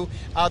helping you,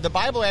 the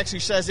Bible actually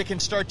says it can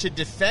start to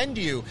defend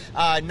you.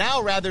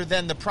 Now, rather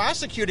than the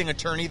prosecuting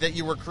attorney that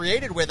you were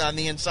created with on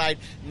the inside,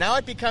 now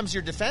it becomes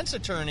your defense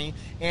attorney,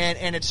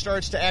 and it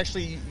starts to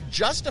actually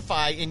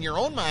justify in your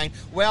own mind,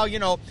 well,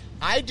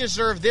 I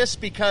deserve this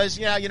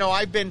because I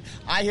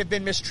have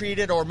been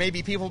mistreated, or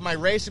maybe people of my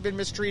race have been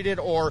mistreated,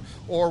 or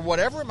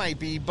whatever it might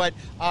be. But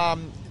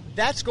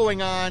that's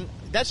going on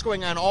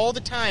all the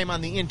time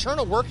on the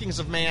internal workings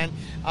of man,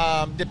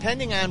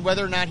 depending on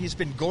whether or not he's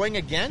been going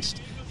against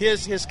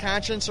his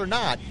conscience or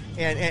not.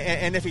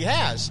 And if he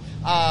has,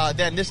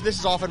 then this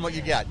is often what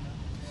you get.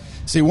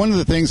 See, one of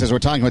the things as we're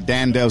talking with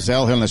Dan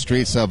Delzell here on the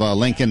streets of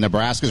Lincoln,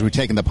 Nebraska, as we're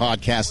taking the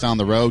podcast on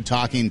the road,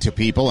 talking to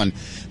people, and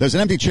there's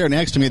an empty chair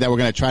next to me that we're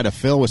going to try to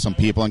fill with some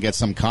people and get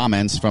some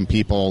comments from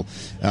people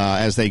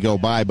as they go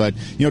by. But,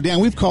 Dan,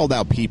 we've called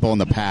out people in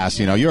the past.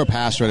 You're a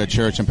pastor at a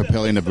church in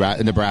Papillion,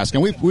 Nebraska,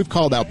 and we've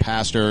called out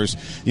pastors,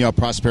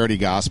 prosperity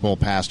gospel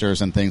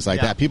pastors and things like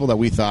that, people that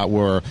we thought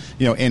were,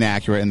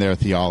 inaccurate in their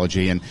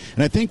theology. And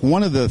I think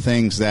one of the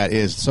things that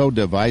is so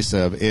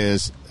divisive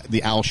is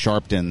the Al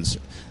Sharptons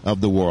of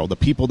the world, the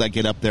people that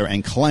get up there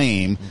and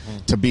claim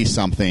to be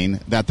something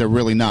that they're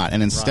really not.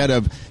 And instead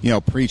of,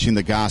 preaching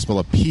the gospel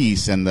of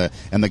peace and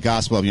the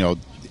gospel of,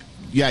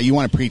 you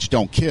want to preach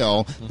don't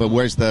kill, but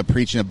where's the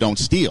preaching of don't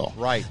steal?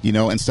 Right.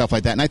 And stuff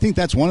like that. And I think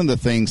that's one of the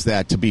things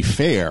that, to be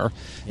fair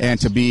and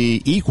to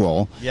be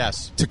equal,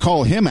 to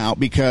call him out,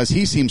 because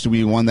he seems to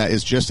be one that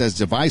is just as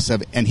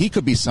divisive, and he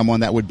could be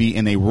someone that would be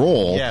in a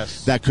role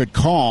that could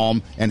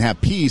calm and have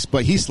peace,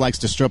 but he likes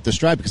to stir up the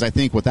strife, because I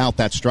think without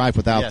that strife,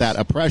 without that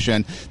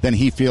oppression, then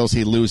he feels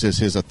he loses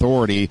his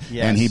authority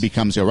and he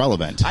becomes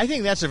irrelevant. I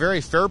think that's a very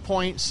fair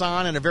point,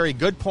 son, and a very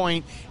good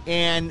point.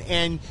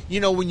 And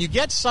when you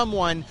get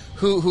someone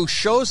who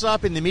shows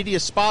up in the media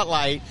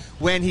spotlight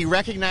when he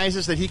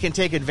recognizes that he can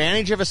take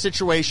advantage of a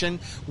situation,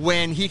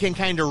 when he can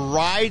kind of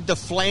ride the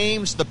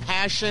flames, the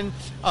passion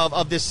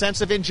of this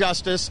sense of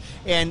injustice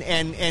and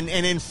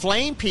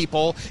inflame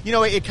people.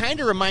 It kind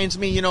of reminds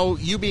me,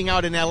 you being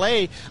out in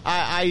L.A.,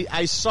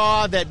 I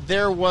saw that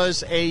there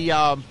was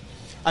a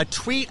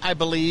tweet, I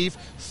believe,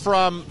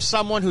 from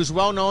someone who's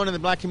well known in the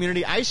black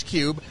community, Ice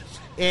Cube.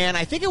 And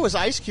I think it was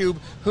Ice Cube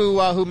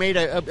who made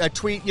a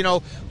tweet,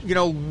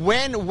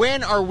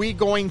 when are we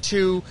going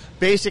to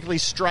basically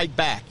strike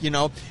back,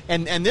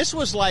 And this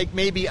was like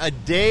maybe a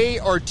day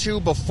or two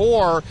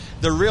before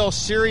the real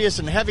serious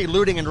and heavy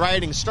looting and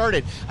rioting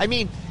started. I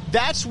mean,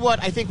 that's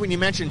what I think when you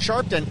mentioned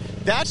Sharpton,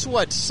 that's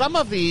what some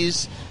of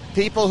these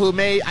people who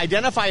may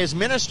identify as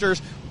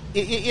ministers,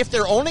 if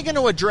they're only going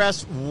to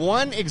address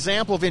one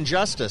example of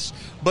injustice,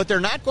 but they're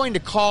not going to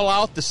call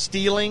out the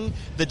stealing,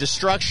 the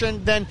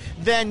destruction,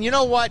 then you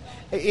know what?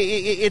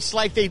 It's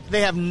like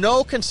they have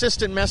no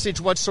consistent message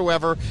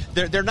whatsoever.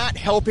 They're not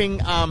helping.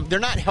 They're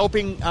not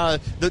helping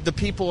the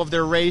people of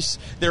their race.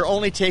 They're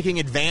only taking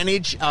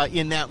advantage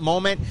in that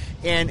moment.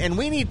 And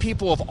we need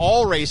people of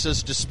all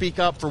races to speak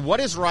up for what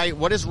is right,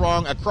 what is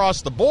wrong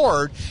across the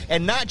board,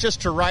 and not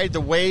just to ride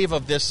the wave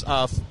of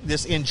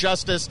this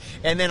injustice.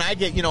 And then I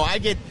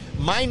get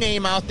my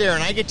name out there,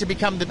 and I get to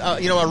become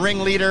a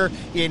ringleader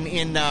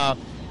in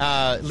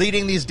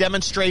leading these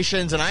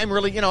demonstrations, and I'm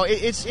really,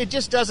 it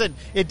just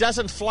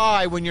doesn't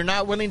fly when you're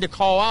not willing to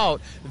call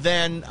out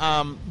then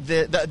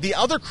the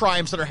other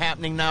crimes that are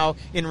happening now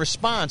in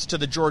response to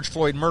the George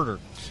Floyd murder.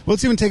 Well,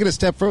 let's even take it a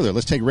step further.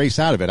 Let's take race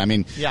out of it. I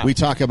mean, We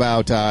talk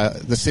about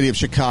the city of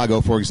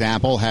Chicago, for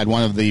example, had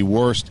one of the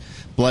worst,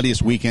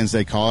 bloodiest weekends,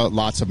 they call it,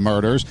 lots of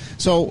murders.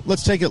 So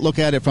let's take a look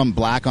at it from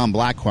black on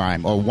black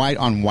crime or white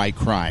on white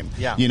crime.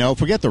 Yeah.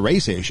 Forget the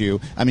race issue.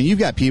 I mean, you've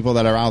got people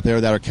that are out there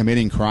that are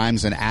committing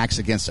crimes and acts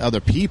against other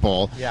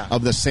people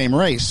of the same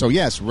race. So,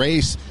 yes,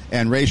 race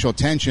and racial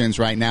tensions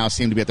right now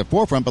seem to be at the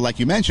forefront. But like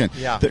you mentioned,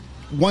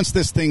 once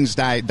this thing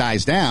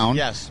dies down,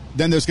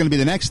 then there's going to be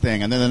the next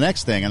thing, and then the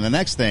next thing, and the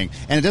next thing.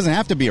 And it doesn't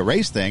have to be a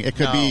race thing. It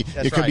could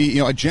be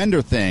a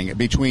gender thing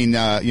between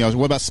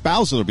what about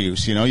spousal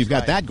abuse? You've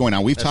got that going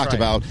on. We've talked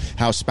about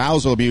how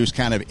spousal abuse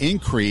kind of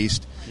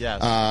increased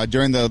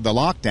during the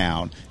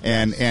lockdown,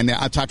 and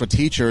I've talked with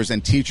teachers,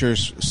 and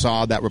teachers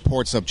saw that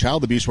reports of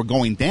child abuse were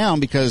going down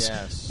because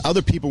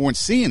other people weren't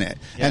seeing it.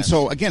 And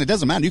so again, it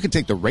doesn't matter. You can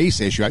take the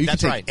race issue out, you can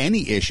take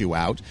any issue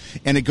out,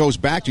 and it goes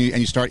back to you, and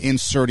you start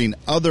inserting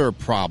other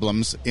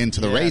problems into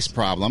the race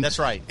problem. That's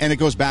right. And it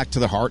goes back to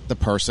the heart, the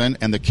person,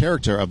 and the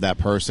character of that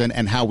person,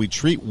 and how we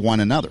treat one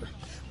another.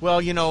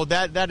 Well,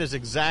 that is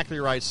exactly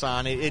right,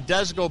 Son. It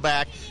does go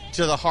back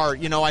to the heart.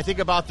 I think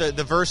about the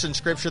verse in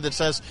Scripture that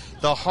says,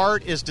 the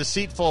heart is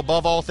deceitful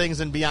above all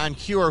things and beyond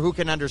cure. Who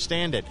can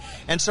understand it?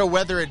 And so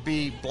whether it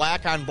be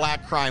black on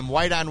black crime,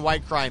 white on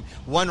white crime,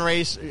 one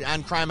race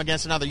on crime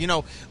against another,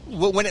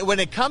 when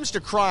it comes to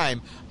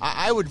crime,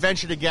 I would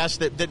venture to guess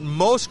that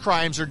most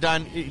crimes are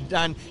done,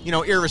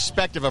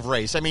 irrespective of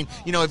race. I mean,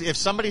 if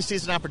somebody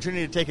sees an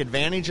opportunity to take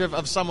advantage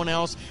of someone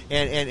else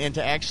and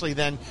to actually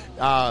then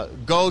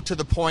go to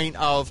the point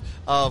of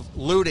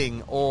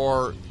looting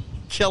or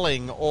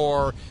killing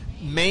or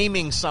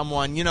maiming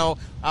someone,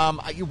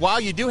 while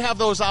you do have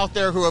those out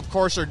there who, of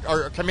course,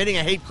 are committing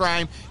a hate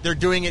crime, they're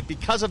doing it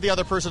because of the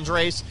other person's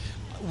race.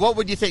 What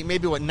would you think?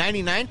 Maybe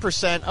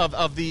 99%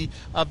 of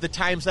the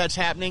times that's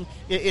happening,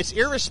 it's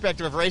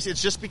irrespective of race.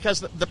 It's just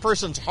because the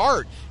person's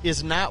heart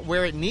is not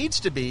where it needs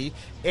to be,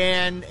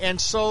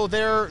 and so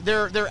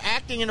they're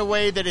acting in a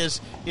way that is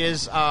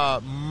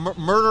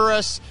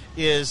murderous,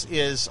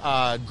 is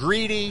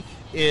greedy,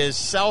 is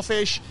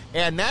selfish,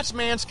 and that's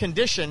man's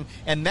condition,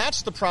 and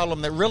that's the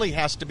problem that really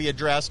has to be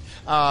addressed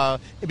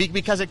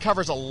because it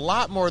covers a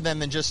lot more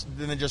than just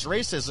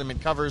racism.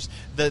 It covers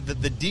the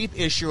deep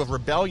issue of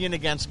rebellion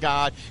against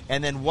God,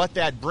 and then what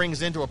that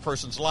brings into a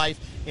person's life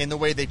in the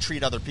way they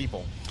treat other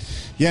people.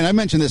 Yeah, and I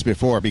mentioned this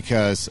before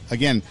because,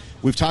 again,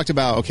 we've talked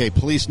about,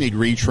 police need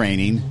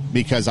retraining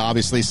because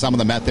obviously some of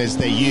the methods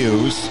they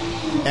use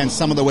and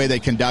some of the way they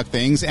conduct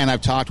things. And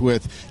I've talked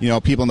with,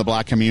 people in the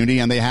black community,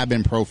 and they have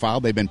been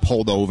profiled. They've been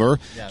pulled over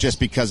just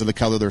because of the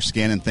color of their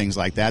skin and things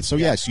like that. So,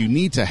 yes, you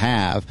need to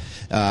have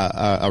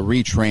a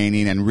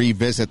retraining and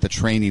revisit the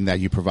training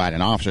that you provide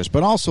in officers.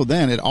 But also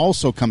then it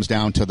also comes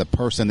down to the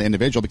person, the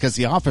individual, because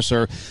the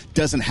officer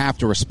doesn't have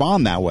to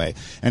respond that way.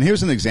 And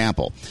here's an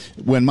example.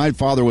 When my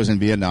father was in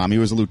Vietnam, he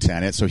was a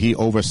lieutenant, so he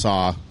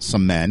oversaw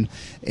some men.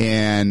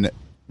 And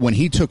when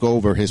he took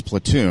over his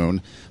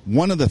platoon,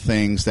 one of the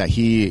things that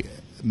he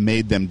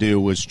made them do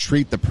was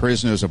treat the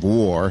prisoners of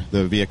war,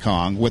 the Viet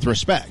Cong, with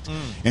respect.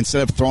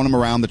 Instead of throwing them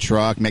around the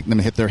truck, making them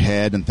hit their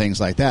head and things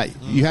like that,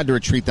 you had to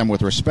treat them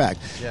with respect.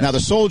 Now, the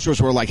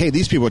soldiers were like, hey,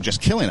 these people are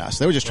just killing us.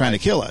 They were just trying to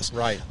kill us.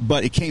 Right.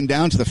 But it came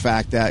down to the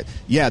fact that,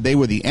 they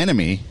were the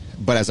enemy,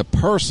 but as a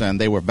person,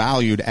 they were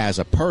valued as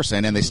a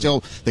person, and they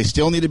still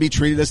need to be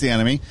treated as the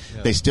enemy.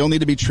 Yes. They still need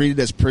to be treated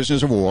as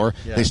prisoners of war.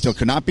 Yes. They still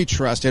could not be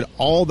trusted.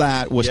 All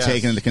that was Yes.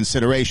 taken into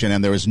consideration,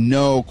 and there was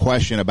no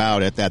question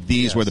about it that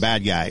these Yes. were the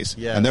bad guys,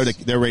 Yes. and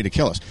they're ready to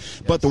kill us.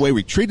 But the way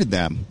we treated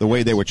them, the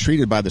way they were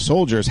treated by the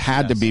soldiers,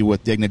 had to Yes. be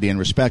with dignity and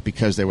respect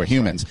because they were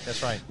humans.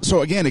 That's right.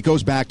 So again, it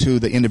goes back to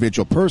the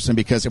individual person,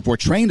 because if we're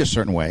trained a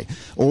certain way,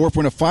 or if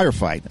we're in a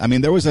firefight, I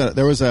mean, there was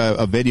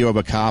a video of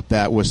a cop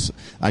that was,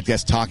 I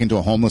guess, talking to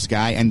a homeless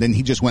guy, and then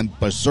he just went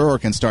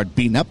berserk and started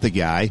beating up the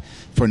guy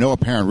for no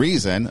apparent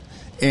reason.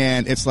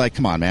 And it's like,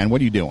 come on, man,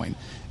 what are you doing?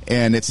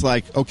 And it's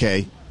like,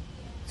 okay,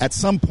 at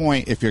some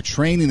point, if your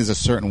training is a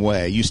certain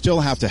way, you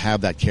still have to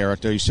have that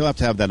character. You still have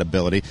to have that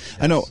ability. Yes.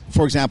 I know,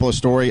 for example, a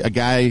story, a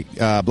guy,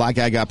 black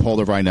guy got pulled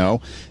over, I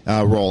know,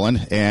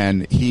 Roland,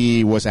 and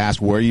he was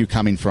asked, where are you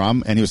coming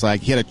from? And he was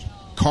like, he had a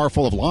car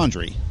full of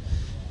laundry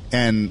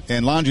and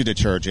laundry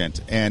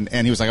detergent, and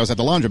he was like, I was at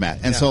the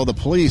laundromat. And so the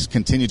police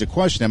continued to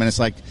question him, and it's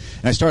like,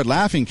 and I started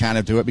laughing kind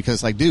of to it, because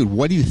it's like, dude,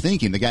 what are you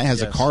thinking? The guy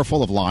has a car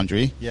full of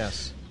laundry.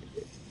 Yes.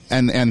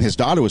 And his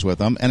daughter was with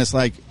him, and it's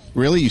like,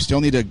 really, you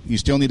still need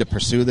to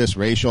pursue this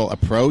racial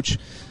approach,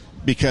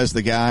 because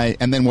the guy,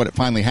 and then what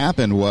finally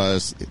happened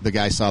was the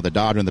guy saw the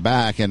daughter in the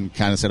back and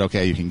kind of said,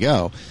 okay, you can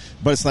go.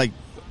 But it's like,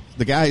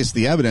 the guy's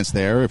the evidence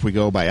there. If we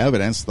go by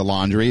evidence, the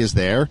laundry is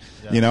there.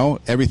 Yeah. You know,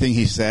 everything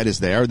he said is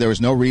there. There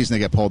was no reason to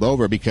get pulled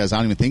over, because I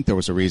don't even think there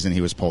was a reason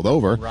he was pulled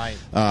over. Right.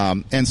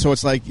 And so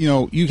it's like, you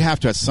know, you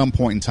have to, at some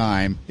point in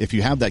time, if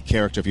you have that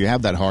character, if you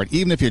have that heart,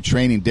 even if your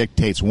training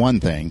dictates one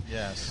thing,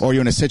 yes. or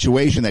you're in a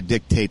situation that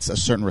dictates a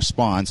certain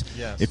response,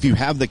 yes. if you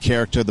have the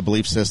character, the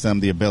belief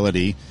system, the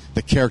ability,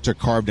 the character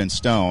carved in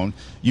stone,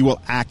 you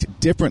will act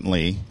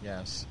differently.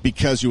 Yes.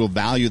 Because you will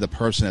value the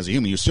person as a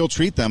human. You still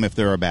treat them if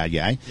they're a bad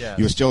guy. Yes.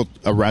 You will still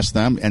arrest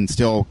them and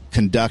still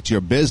conduct your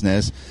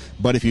business.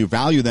 But if you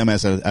value them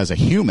as a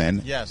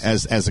human, yes.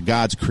 as a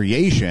God's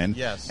creation,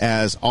 yes.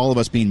 as all of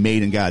us being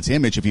made in God's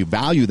image, if you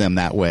value them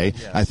that way,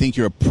 yes. I think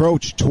your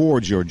approach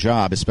towards your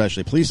job,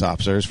 especially police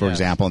officers, for yes.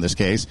 example, in this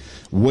case,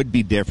 would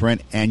be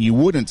different, and you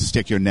wouldn't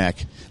stick your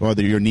neck or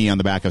your knee on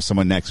the back of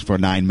someone next for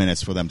 9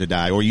 minutes for them to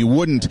die, or you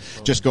wouldn't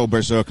just go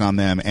berserk on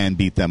them and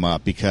beat them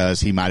up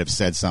because he might have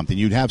said something.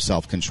 You'd have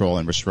self-control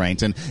and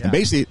restraint, and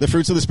basically the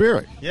fruits of the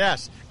Spirit.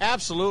 Yes,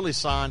 absolutely,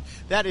 Son.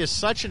 That is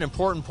such an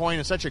important point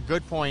and such a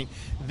good point,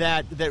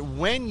 that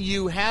when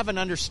you have an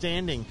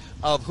understanding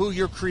of who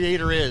your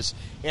Creator is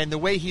and the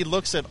way He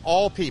looks at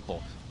all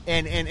people,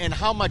 and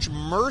how much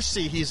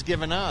mercy He's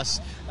given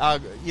us,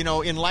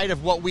 in light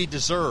of what we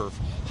deserve,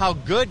 how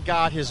good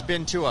God has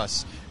been to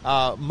us.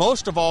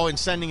 Most of all in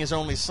sending His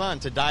only Son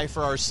to die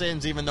for our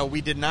sins, even though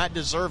we did not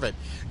deserve it.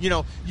 You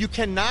know, you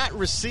cannot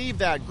receive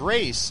that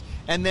grace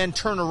and then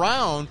turn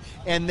around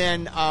and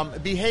then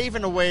behave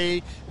in a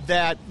way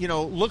that,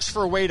 looks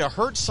for a way to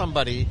hurt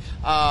somebody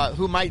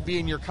who might be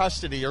in your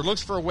custody, or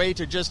looks for a way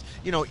to just,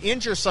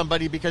 injure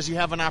somebody because you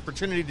have an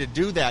opportunity to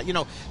do that.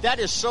 That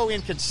is so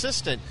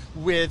inconsistent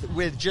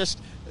with just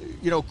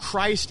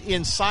Christ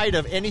inside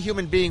of any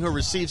human being who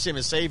receives Him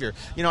as Savior.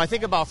 I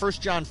think about 1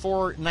 John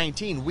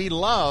 4:19. We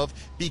love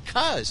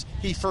because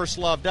He first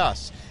loved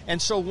us.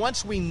 And so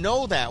once we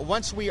know that,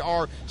 once we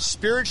are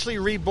spiritually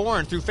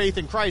reborn through faith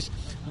in Christ,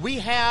 we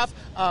have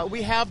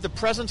the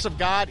presence of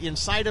God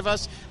inside of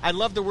us. I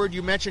love the word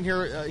you mentioned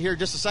here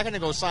just a second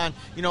ago, Son.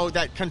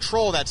 That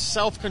control, that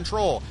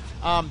self-control.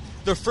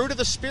 The fruit of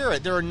the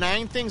Spirit, there are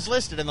 9 things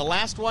listed, and the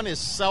last one is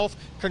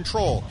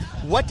self-control.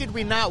 What did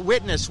we not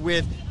witness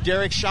with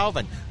Derek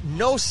Chauvin?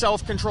 No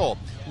self-control.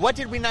 What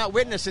did we not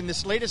witness in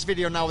this latest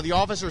video now with the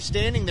officer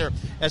standing there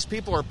as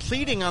people are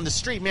pleading on the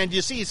street? Man, do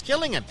you see he's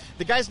killing him?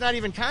 The guy's not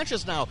even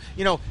conscious now.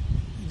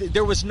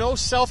 There was no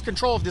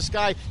self-control of this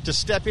guy to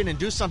step in and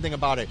do something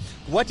about it.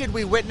 What did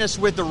we witness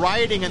with the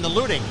rioting and the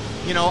looting?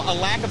 A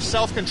lack of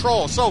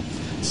self-control. So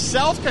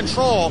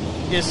self-control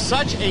is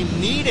such a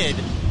needed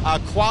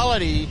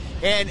quality,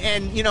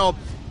 and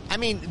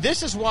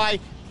this is why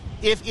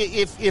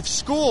if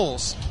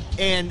schools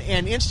and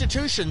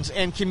institutions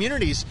and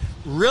communities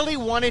really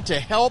wanted to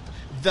help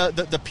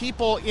the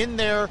people in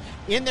their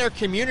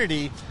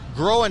community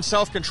grow in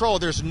self-control,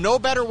 there's no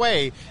better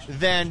way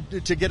than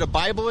to get a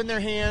Bible in their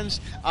hands,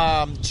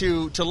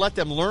 to let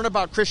them learn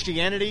about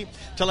Christianity,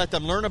 to let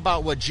them learn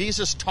about what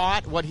Jesus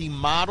taught, what He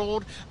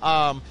modeled,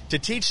 to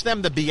teach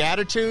them the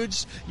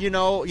Beatitudes.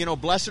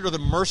 Blessed are the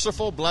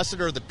merciful, blessed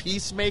are the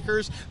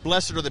peacemakers,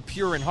 blessed are the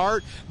pure in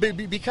heart,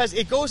 because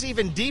it goes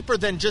even deeper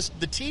than just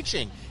the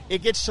teaching.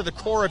 It gets to the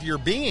core of your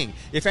being.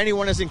 If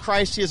anyone is in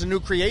Christ, he is a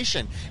new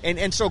creation.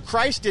 And so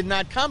Christ did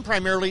not come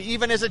primarily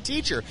even as a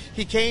teacher.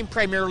 He came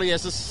primarily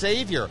as a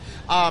Savior.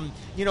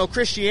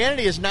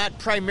 Christianity is not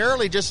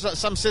primarily just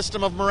some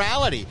system of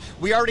morality.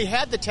 We already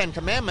had the Ten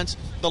Commandments.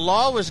 The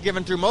law was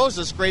given through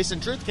Moses. Grace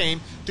and truth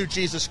came through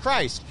Jesus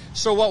Christ.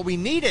 So what we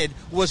needed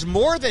was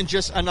more than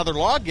just another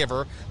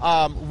lawgiver.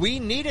 We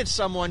needed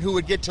someone who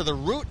would get to the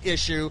root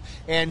issue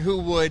and who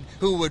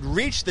would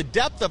reach the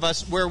depth of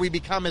us where we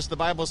become, as the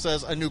Bible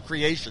says, a new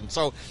creation.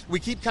 So we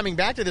keep coming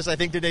back to this, I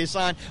think, today,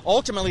 Son.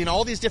 Ultimately, in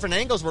all these different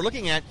angles we're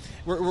looking at,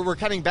 we're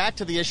coming back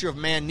to the issue of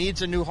man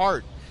needs a new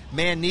heart.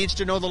 Man needs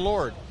to know the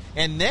Lord.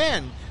 And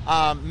then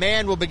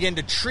man will begin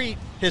to treat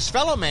his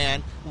fellow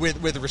man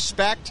with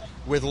respect,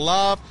 with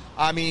love.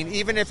 I mean,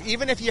 even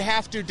if you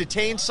have to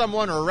detain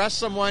someone or arrest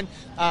someone,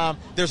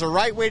 there's a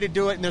right way to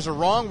do it and there's a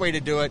wrong way to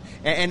do it.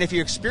 And if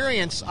you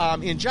experience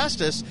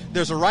injustice,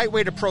 there's a right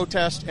way to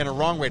protest and a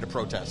wrong way to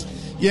protest.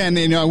 Yeah, and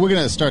we're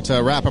going to start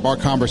to wrap up our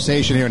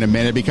conversation here in a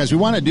minute because we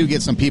want to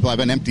get some people. I have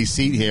an empty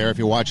seat here if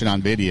you're watching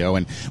on video,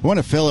 and we want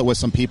to fill it with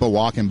some people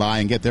walking by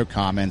and get their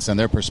comments and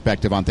their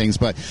perspective on things.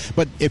 But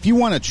if you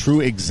want a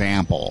true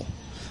example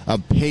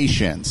of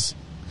patience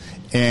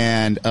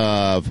and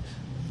of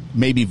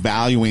maybe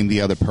valuing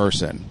the other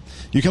person,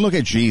 you can look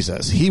at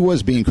Jesus. He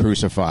was being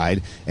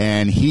crucified,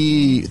 and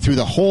he, through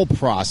the whole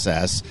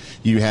process,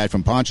 you had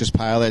from Pontius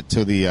Pilate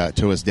to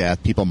his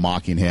death, people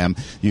mocking him.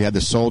 You had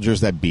the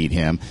soldiers that beat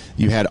him.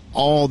 You had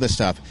all this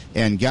stuff,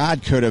 and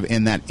God could have,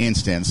 in that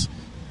instance,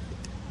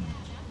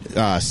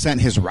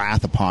 sent his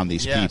wrath upon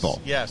these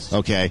people. Yes.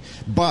 Okay,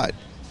 but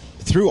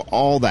through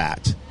all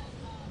that,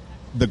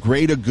 the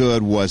greater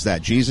good was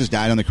that Jesus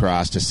died on the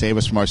cross to save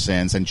us from our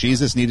sins, and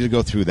Jesus needed to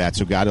go through that,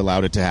 so God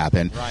allowed it to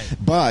happen. Right.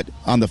 But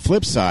on the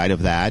flip side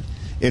of that,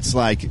 it's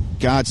like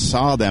God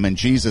saw them and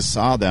Jesus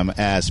saw them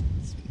as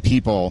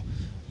people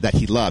that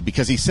he loved.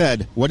 Because he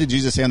said, what did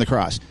Jesus say on the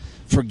cross?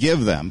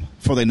 Forgive them,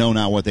 for they know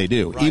not what they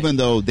do. Right. Even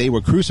though they were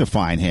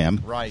crucifying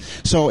him. Right.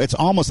 So it's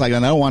almost like,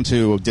 and I don't want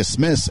to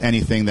dismiss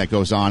anything that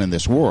goes on in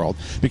this world,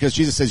 because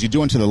Jesus says, you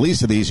do unto the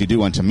least of these, you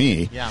do unto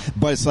me. Yeah.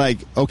 But it's like,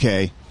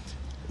 okay,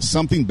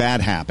 something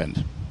bad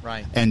happened.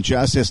 Right. And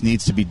justice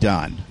needs to be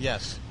done.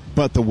 Yes.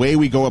 But the way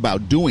we go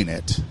about doing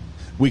it,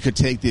 we could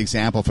take the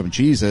example from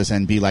Jesus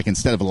and be like,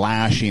 instead of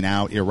lashing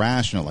out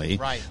irrationally,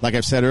 right. Like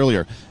I've said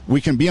earlier, we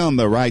can be on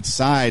the right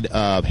side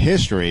of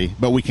history,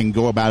 but we can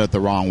go about it the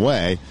wrong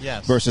way.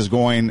 Yes. Versus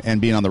going and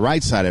being on the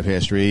right side of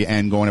history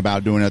and going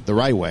about doing it the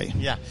right way.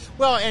 Yeah.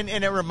 Well, and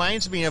it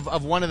reminds me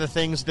of one of the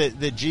things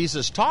that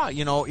Jesus taught.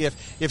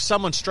 If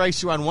someone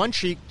strikes you on one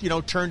cheek,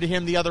 turn to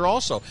him the other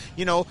also.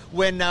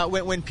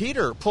 When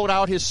Peter pulled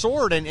out his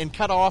sword and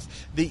cut off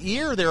the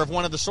ear there of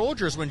one of the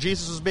soldiers when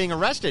Jesus was being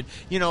arrested,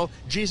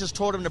 Jesus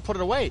told him to put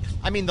it away.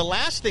 I mean, the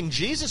last thing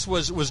Jesus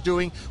was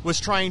doing was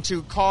trying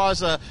to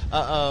cause a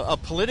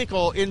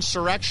political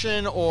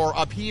insurrection or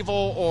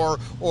upheaval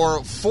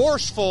or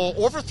forceful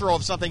overthrow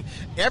of something.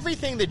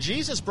 Everything that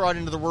Jesus brought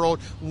into the world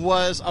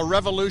was a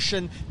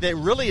revolution that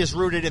really is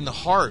rooted in the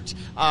heart.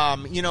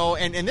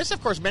 And this,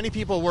 of course, many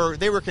people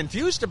were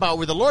confused about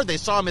with the Lord. They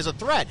saw him as a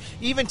threat.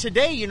 Even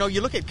today, you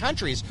look at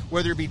countries,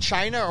 whether it be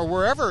China or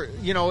wherever,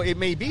 it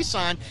may be,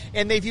 son,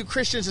 and they view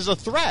Christians as a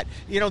threat.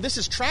 This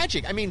is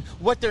tragic. I mean,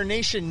 what their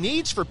nation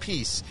needs for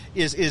peace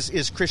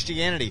is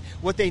Christianity.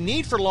 What they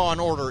need for law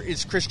and order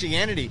is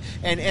Christianity.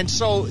 And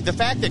so the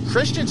fact that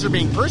Christians are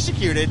being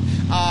persecuted,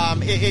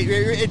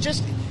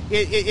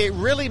 it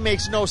really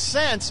makes no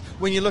sense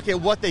when you look at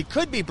what they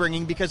could be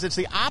bringing, because it's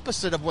the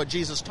opposite of what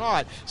Jesus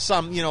taught.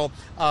 Some,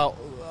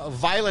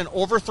 violent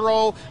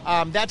overthrow.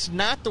 That's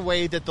not the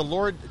way that the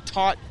Lord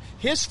taught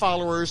his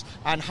followers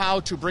on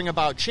how to bring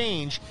about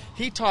change.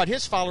 He taught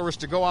his followers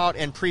to go out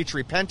and preach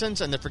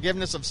repentance and the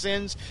forgiveness of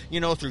sins,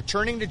 through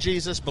turning to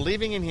Jesus,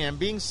 believing in him,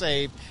 being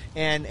saved,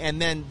 and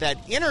then that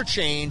inner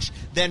change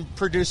then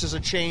produces a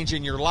change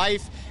in your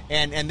life,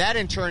 and that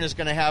in turn is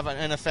going to have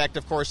an effect,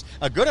 of course,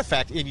 a good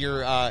effect in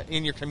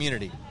your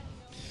community.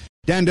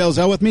 Dan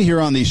Delzell with me here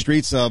on the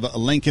streets of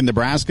Lincoln,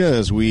 Nebraska,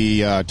 as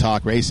we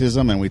talk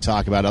racism and we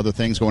talk about other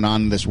things going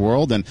on in this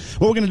world. And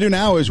what we're going to do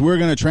now is we're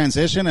going to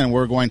transition and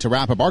we're going to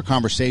wrap up our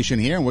conversation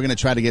here, and we're going to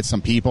try to get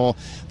some people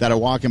that are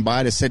walking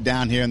by to sit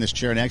down here in this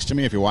chair next to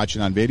me if you're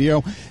watching on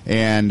video,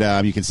 and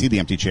you can see the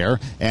empty chair,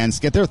 and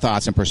get their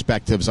thoughts and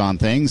perspectives on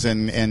things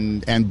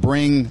and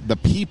bring the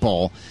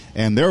people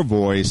and their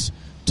voice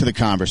to the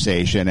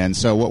conversation. And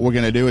so what we're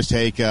going to do is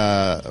we're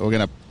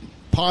going to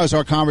pause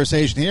our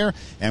conversation here,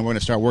 and we're going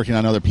to start working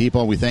on other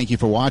people. We thank you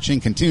for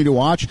watching. Continue to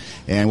watch,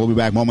 and we'll be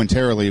back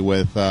momentarily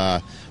with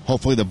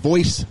hopefully the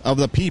voice of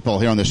the people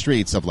here on the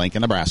streets of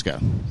Lincoln,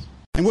 Nebraska.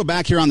 And we're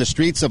back here on the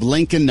streets of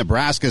Lincoln,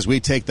 Nebraska, as we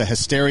take the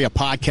Hysteria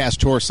Podcast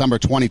Tour Summer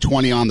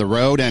 2020 on the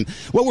road. And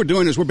what we're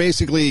doing is we're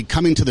basically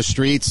coming to the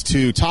streets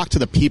to talk to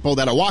the people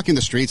that are walking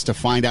the streets to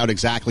find out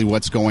exactly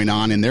what's going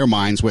on in their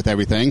minds with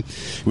everything.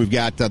 We've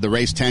got the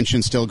race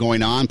tension still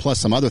going on, plus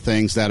some other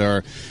things that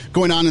are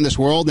going on in this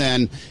world.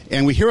 And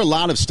we hear a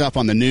lot of stuff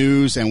on the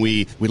news, and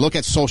we look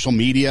at social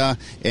media,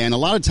 and a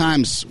lot of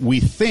times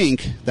we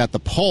think that the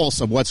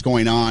pulse of what's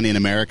going on in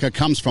America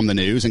comes from the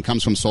news and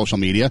comes from social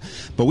media.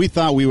 But we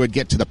thought we would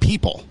get to the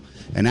people,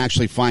 and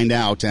actually find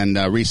out. And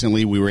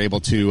recently we were able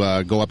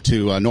to go up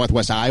to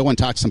Northwest Iowa and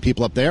talk to some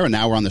people up there, and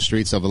now we're on the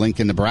streets of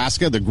Lincoln,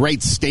 Nebraska, the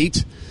great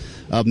state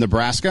of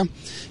Nebraska.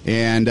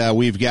 And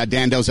we've got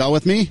Dan Dozell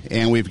with me,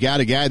 and we've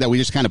got a guy that we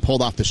just kind of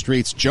pulled off the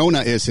streets.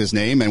 Jonah is his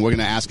name, and we're going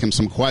to ask him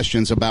some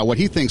questions about what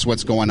he thinks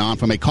what's going on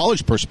from a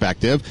college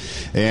perspective.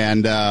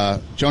 And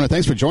Jonah,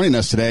 thanks for joining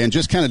us today. And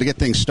just kind of to get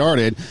things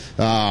started,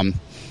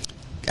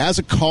 as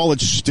a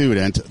college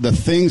student, the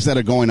things that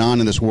are going on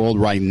in this world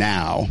right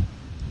now,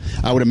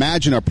 I would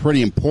imagine are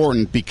pretty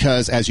important,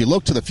 because as you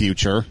look to the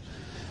future,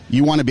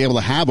 you want to be able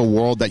to have a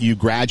world that you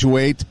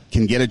graduate,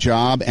 can get a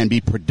job, and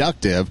be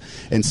productive,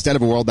 instead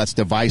of a world that's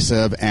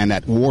divisive and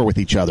at war with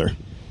each other.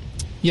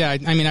 Yeah,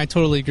 I mean, I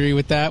totally agree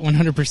with that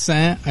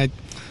 100%. I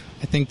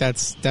think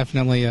that's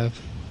definitely a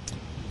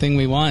thing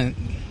we want,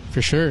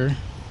 for sure.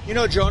 You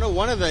know, Jonah,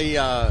 one of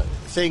the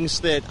things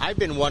that I've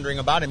been wondering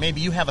about, and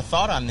maybe you have a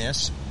thought on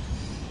this,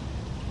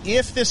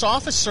 if this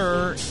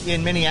officer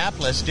in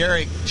Minneapolis,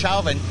 Derek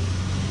Chauvin,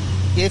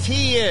 if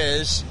he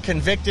is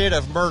convicted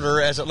of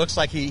murder, as it looks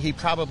like he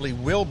probably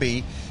will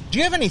be, do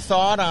you have any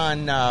thought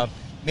on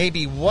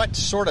maybe what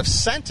sort of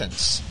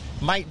sentence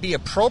might be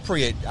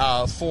appropriate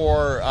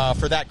for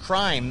that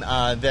crime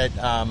that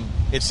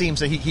it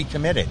seems that he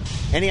committed?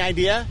 Any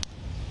idea?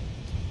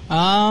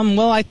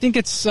 Well, I think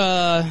it's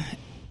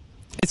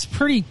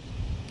pretty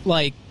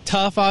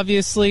tough,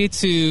 obviously,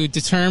 to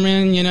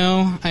determine.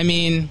 I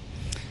mean,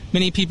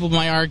 many people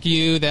might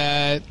argue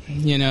that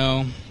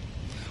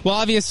well,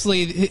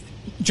 obviously,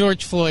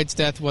 George Floyd's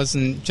death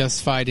wasn't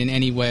justified in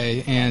any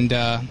way, and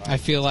I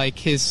feel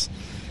like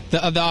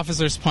the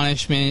officer's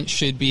punishment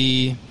should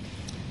be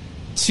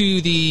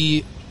to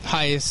the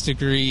highest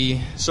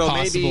degree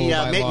possible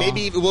by law.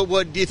 Maybe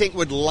what do you think?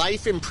 Would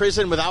life in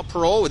prison without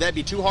parole, would that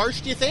be too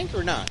harsh, do you think,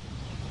 or not?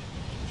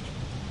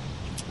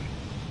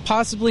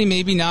 Possibly,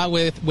 maybe not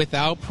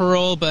without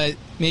parole, but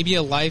maybe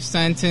a life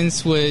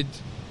sentence would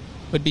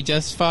be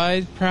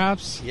justified,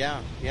 perhaps.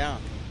 Yeah.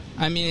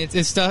 I mean,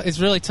 it's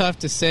really tough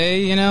to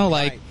say,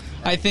 Right.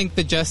 I think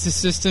the justice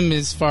system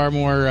is far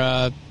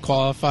more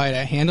qualified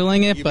at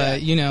handling it,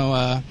 but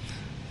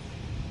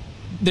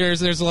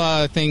there's a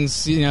lot of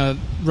things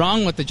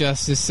wrong with the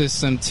justice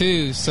system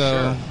too.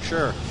 So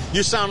sure.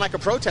 You sound like a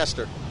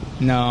protester.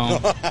 No.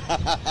 No,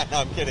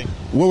 I'm kidding.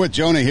 We're with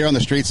Jonah here on the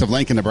streets of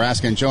Lincoln,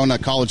 Nebraska. And Jonah,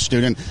 college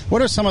student,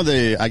 what are some of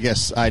the,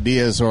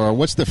 ideas, or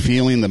what's the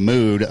feeling, the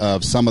mood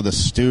of some of the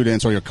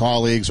students or your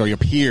colleagues or your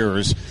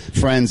peers,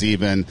 friends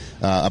even,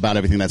 about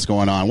everything that's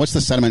going on? What's the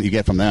sentiment you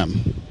get from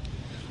them?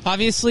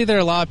 Obviously, there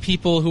are a lot of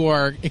people who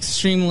are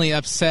extremely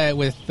upset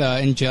with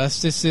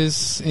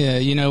injustices.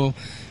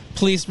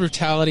 Police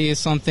brutality is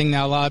something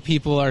that a lot of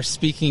people are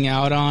speaking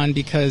out on,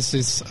 because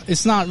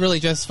it's not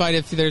really justified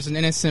if there's an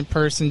innocent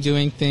person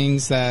doing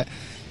things that,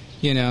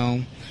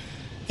 and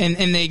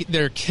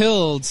they're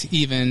killed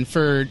even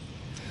for,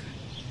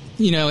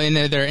 and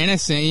they're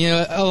innocent.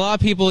 A lot of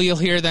people, you'll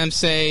hear them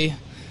say,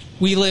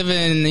 we live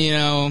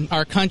in,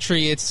 our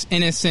country, it's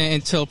innocent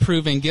until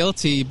proven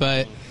guilty,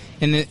 but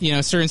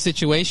in certain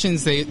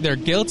situations, they're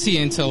guilty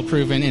until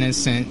proven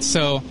innocent.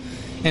 So,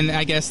 and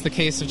I guess the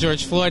case of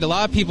George Floyd, a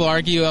lot of people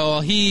argue,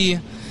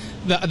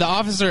 the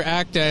officer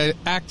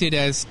acted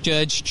as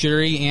judge,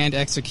 jury, and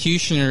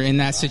executioner in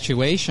that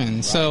situation.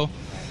 Right. So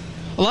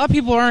a lot of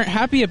people aren't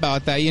happy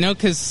about that,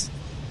 because,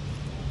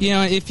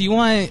 if you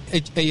want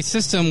a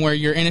system where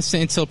you're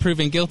innocent until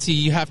proven guilty,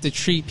 you have to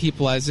treat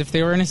people as if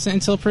they were innocent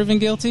until proven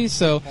guilty.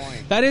 So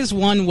that is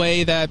one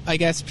way that I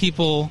guess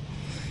people,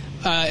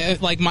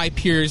 like my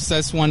peers,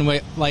 that's one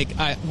way,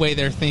 way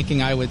they're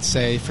thinking, I would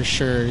say, for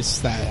sure,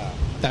 is that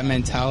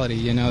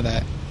mentality,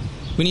 that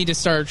we need to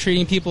start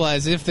treating people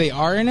as if they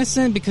are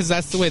innocent, because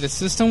that's the way the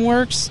system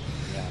works.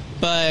 Yeah.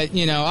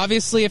 But,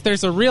 obviously, if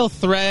there's a real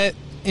threat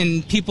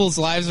and people's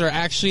lives are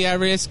actually at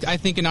risk, I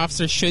think an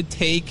officer should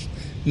take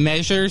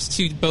measures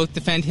to both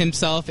defend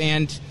himself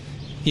and,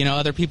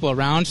 other people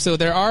around. So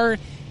there are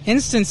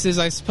instances,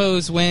 I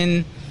suppose,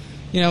 when,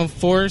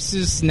 force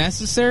is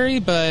necessary,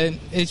 but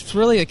it's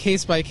really a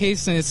case by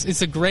case, and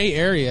it's a gray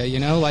area,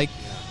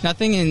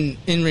 nothing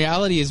in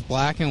reality is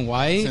black and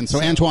white. And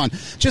so, Antoine,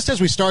 just as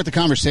we start the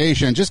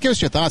conversation, just give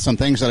us your thoughts on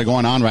things that are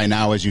going on right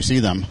now as you see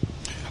them.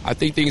 I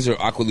think things are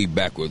awkwardly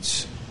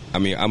backwards. I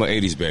mean, I'm an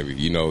 80s baby.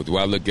 The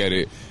way I look at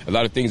it, a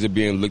lot of things are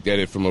being looked at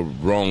it from a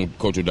wrong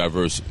cultural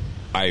diverse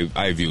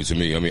eye view to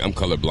me. I mean, I'm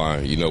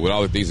colorblind. With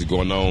all the things that's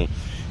going on,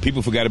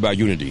 people forgot about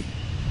unity.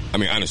 I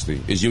mean, honestly,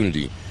 it's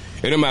unity.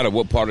 It don't matter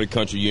what part of the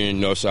country you're in,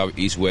 north, south,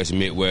 east, west,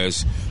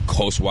 midwest,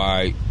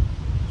 coast-wide.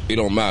 It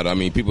don't matter. I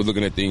mean, people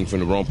looking at things from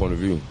the wrong point of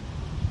view.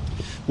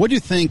 What do you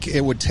think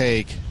it would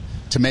take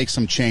to make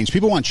some change?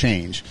 People want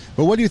change,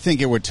 but what do you think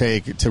it would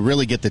take to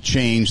really get the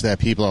change that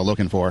people are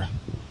looking for?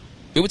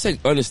 It would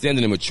take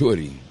understanding and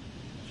maturity,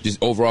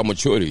 just overall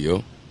maturity,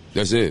 yo.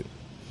 That's it.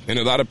 And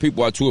a lot of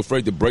people are too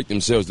afraid to break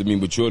themselves to be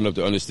mature enough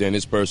to understand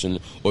this person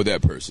or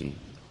that person.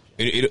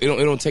 It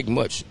don't take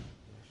much.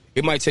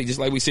 It might take, just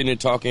like we sitting there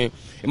talking,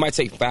 it might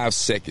take 5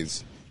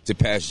 seconds to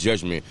pass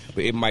judgment,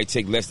 but it might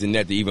take less than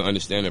that to even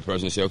understand a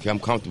person and say, okay, I'm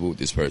comfortable with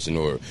this person,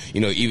 or,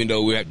 even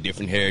though we have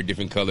different hair,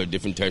 different color,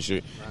 different texture,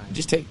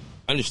 just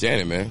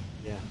understand it, man.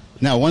 Yeah.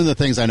 Now, one of the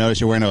things I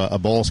noticed, you're wearing a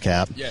Bulls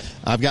cap. Yes.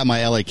 I've got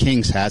my LA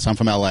Kings hat, so I'm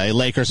from LA,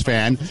 Lakers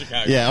fan.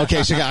 Chicago. Yeah,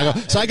 okay, Chicago.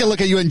 So I can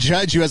look at you and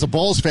judge you as a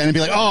Bulls fan and be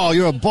like, oh,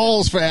 you're a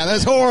Bulls fan.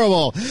 That's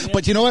horrible. Yeah.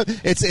 But you know what?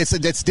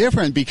 It's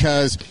different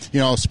because,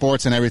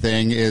 sports and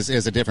everything is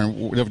a different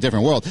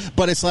world.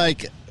 But it's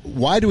like,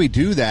 why do we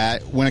do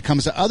that when it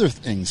comes to other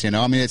things? I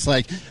mean, it's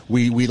like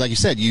we like you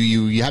said,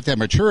 you have to have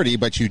maturity,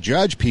 but you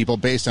judge people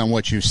based on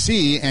what you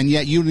see, and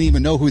yet you don't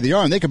even know who they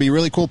are, and they could be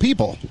really cool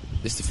people.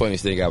 This is the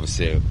funniest thing I ever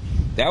said.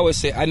 They always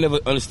say, I never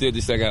understood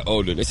this till I got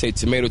older. They say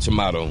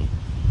tomato,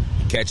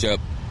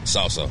 ketchup,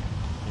 salsa.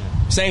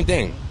 Yeah. Same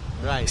thing.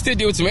 Right. Still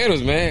deal with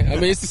tomatoes, man. I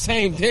mean, it's the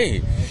same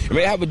thing. It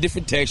may have a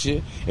different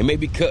texture. It may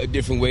be cut a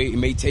different way. It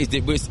may taste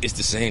different, but it's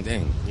the same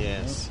thing.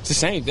 Yes. It's the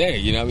same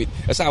thing, I mean?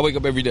 That's how I wake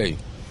up every day.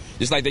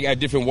 Just like they got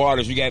different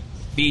waters. You got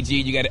Fiji,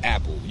 you got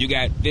Apple, you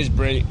got this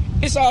brand.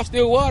 It's all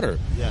still water.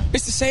 Yeah.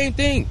 It's the same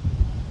thing.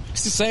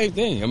 It's the same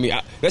thing. I mean,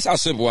 that's how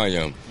simple I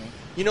am.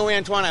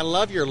 Antoine, I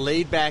love your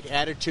laid-back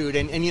attitude,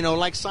 and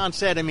like San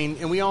said, I mean,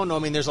 and we all know, I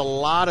mean, there's a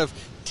lot of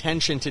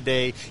tension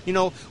today.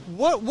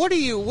 What do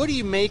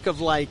you make of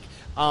like?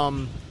 I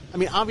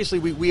mean, obviously,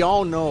 we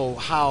all know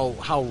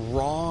how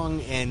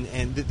wrong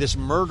and this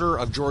murder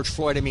of George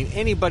Floyd. I mean,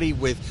 anybody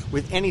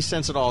with any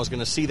sense at all is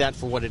going to see that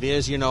for what it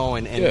is,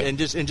 and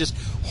just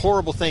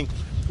horrible thing.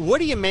 What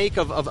do you make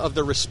of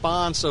the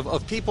response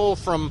of people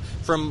from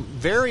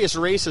various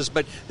races?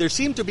 But there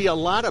seemed to be a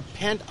lot of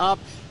pent-up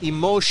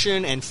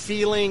emotion and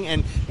feeling,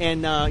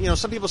 and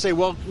some people say,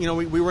 well,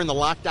 we were in the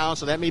lockdown,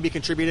 so that maybe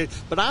contributed.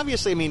 But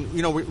obviously, I mean,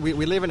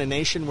 we live in a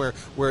nation where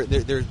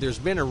there's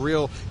been a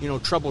real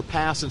troubled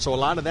past, and so a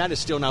lot of that is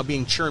still now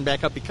being churned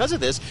back up because of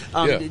this.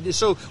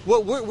 So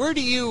where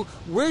do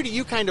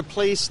you kind of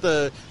place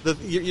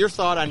your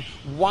thought on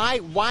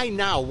why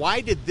now?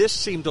 Why did this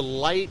seem to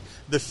light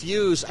the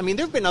fuse? I mean,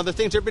 there have been other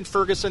things. There have been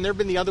Ferguson. There have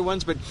been the other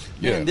ones, but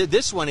man,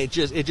 this one it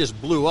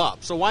just blew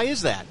up. So why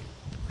is that?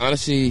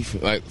 Honestly,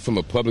 like from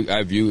a public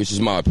eye view, it's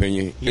just my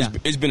opinion. Yeah.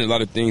 It's been a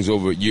lot of things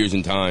over years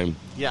and time.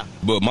 Yeah.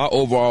 But my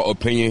overall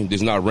opinion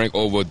does not rank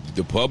over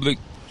the public.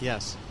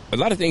 Yes. A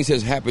lot of things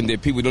has happened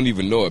that people don't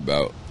even know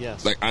about.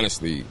 Yes. Like,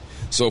 honestly.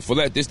 So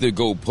for this to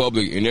go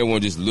public and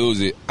everyone just lose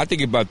it, I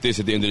think about this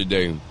at the end of the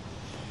day.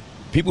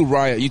 People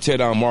riot, you tear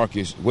down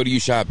markets, where do you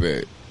shop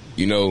at?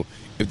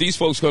 If these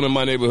folks come to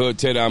my neighborhood,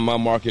 tear down my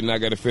market, and I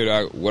got to figure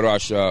out where do I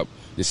shop,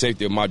 the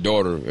safety of my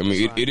daughter. I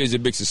mean, it is a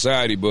big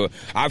society, but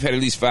I've had at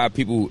least 5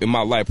 people in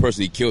my life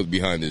personally killed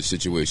behind this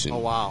situation. Oh,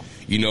 wow.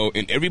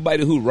 And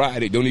everybody who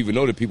rioted don't even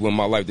know the people in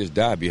my life that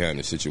died behind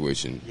this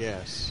situation.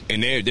 Yes.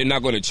 And they're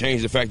not going to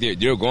change the fact that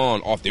they're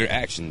gone off their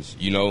actions,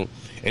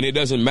 And it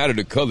doesn't matter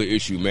the color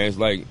issue, man. It's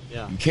like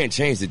you can't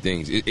change the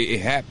things. It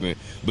happened.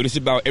 But it's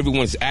about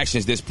everyone's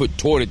actions that's put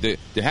toward it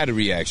that had a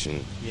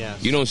reaction.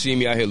 Yes. You don't see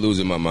me out here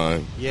losing my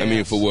mind. Yes. I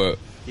mean, for what?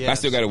 Yes. I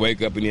still got to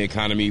wake up in the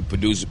economy,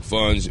 produce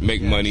funds,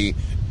 make money,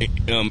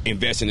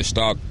 invest in the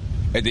stock.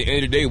 At the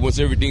end of the day, once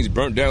everything's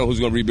burnt down, who's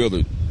going to rebuild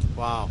it?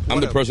 Wow.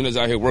 I'm the person that's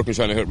out here working,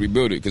 trying to help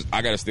rebuild it because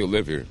I got to still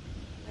live here.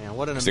 Man,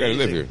 what an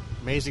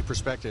amazing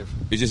perspective.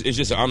 It's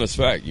just an honest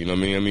fact, you know what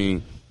I mean? I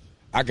mean,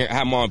 I can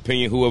have my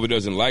opinion. Whoever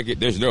doesn't like it,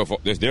 that's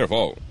their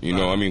fault. You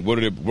know, I mean, what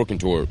are they working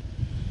toward?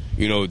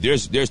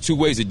 There's 2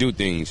 ways to do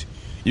things.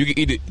 You can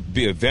either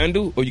be a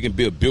vandal or you can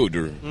be a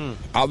builder.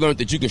 I learned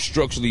that you can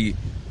structurally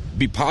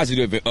be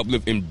positive and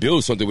uplift and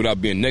build something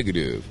without being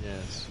negative.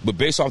 Yes. But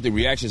based off the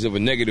reactions of a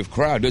negative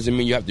crowd doesn't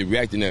mean you have to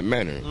react in that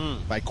manner.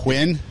 By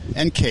Quinn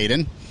and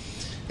Caden.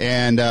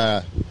 And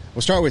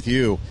we'll start with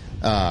you,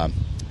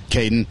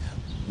 Caden.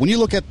 When you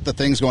look at the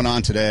things going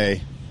on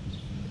today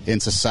in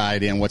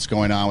society and what's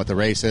going on with the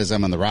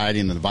racism and the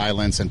rioting and the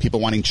violence and people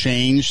wanting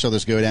change, so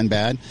there's good and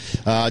bad,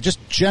 just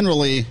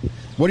generally,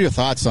 what are your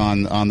thoughts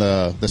on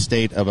the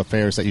state of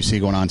affairs that you see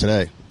going on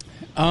today?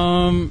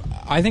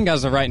 I think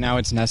as of right now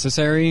it's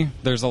necessary.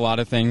 There's a lot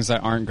of things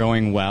that aren't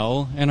going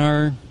well in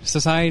our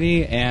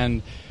society,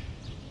 and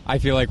I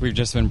feel like we've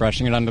just been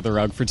brushing it under the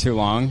rug for too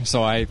long.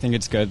 So I think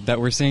it's good that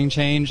we're seeing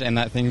change and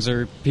that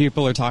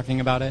people are talking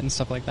about it and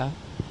stuff like that.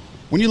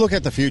 When you look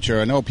at the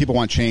future, I know people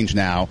want change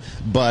now,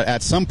 but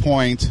at some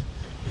point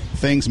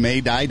things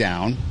may die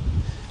down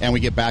and we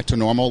get back to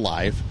normal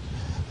life.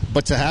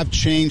 But to have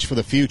change for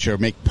the future,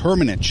 make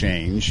permanent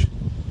change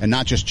and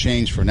not just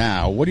change for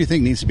now, what do you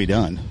think needs to be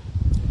done?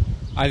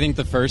 I think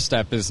the first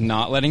step is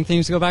not letting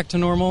things go back to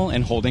normal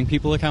and holding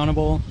people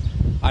accountable.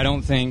 I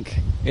don't think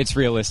it's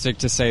realistic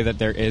to say that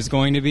there is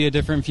going to be a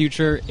different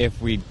future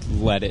if we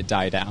let it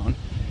die down.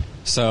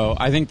 So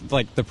I think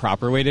like the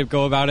proper way to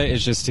go about it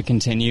is just to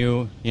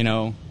continue,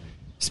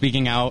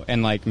 speaking out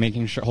and like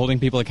making sure holding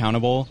people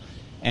accountable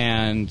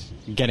and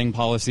getting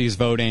policies,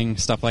 voting,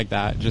 stuff like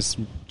that, just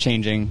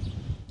changing.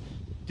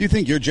 Do you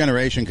think your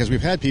generation, because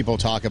we've had people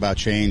talk about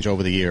change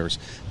over the years,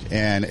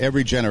 and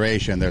every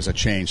generation there's a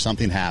change,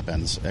 something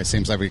happens. It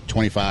seems every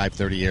 25,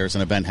 30 years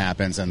an event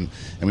happens and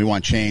we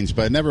want change,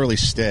 but it never really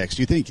sticks.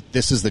 Do you think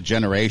this is the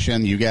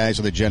generation, you guys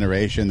are the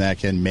generation that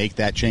can make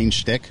that change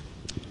stick?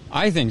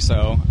 I think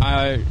so.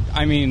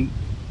 I mean,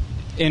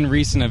 in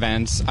recent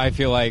events, I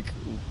feel like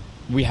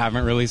we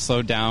haven't really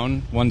slowed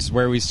down once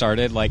where we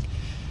started. Like,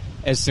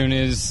 as soon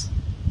as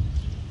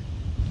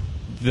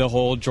the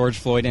whole George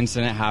Floyd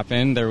incident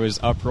happened, there was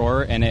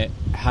uproar, and it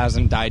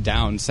hasn't died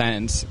down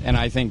since. And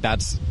I think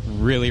that's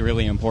really,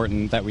 really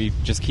important that we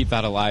just keep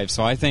that alive.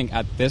 So I think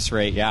at this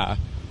rate, yeah,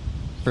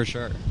 for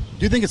sure. Do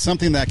you think it's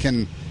something that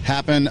can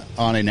happen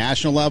on a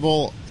national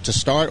level to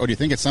start, or do you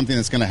think it's something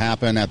that's going to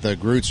happen at the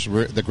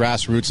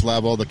grassroots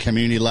level, the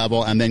community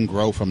level, and then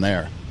grow from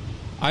there?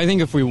 I think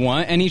if we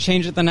want any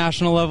change at the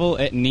national level,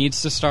 it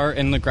needs to start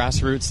in the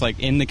grassroots, like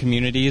in the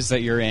communities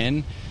that you're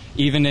in.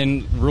 Even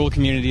in rural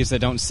communities that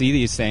don't see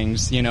these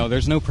things, you know,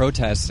 there's no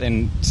protests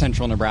in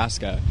central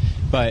Nebraska.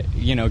 But,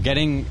 you know,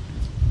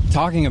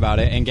 talking about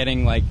it and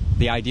getting, like,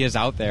 the ideas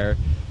out there,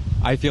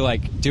 I feel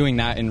like doing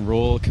that in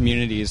rural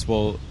communities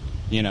will,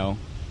 you know,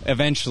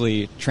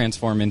 eventually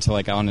transform into,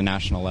 like, on a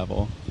national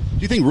level.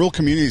 Do you think rural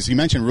communities, you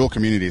mentioned rural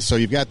communities, so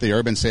you've got the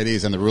urban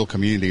cities and the rural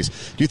communities.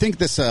 Do you think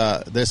this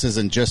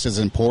isn't just as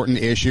important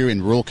issue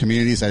in rural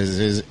communities as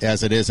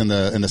it is in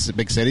the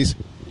big cities?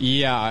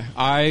 Yeah,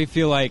 I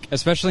feel like,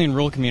 especially in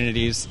rural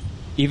communities,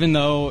 even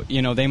though,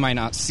 you know, they might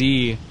not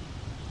see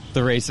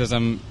the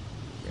racism,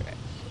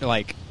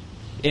 like,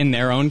 in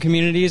their own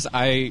communities,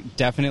 I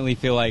definitely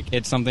feel like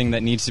it's something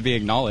that needs to be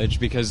acknowledged,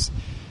 because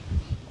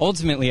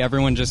ultimately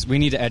we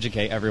need to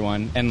educate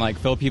everyone and, like,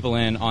 fill people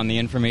in on the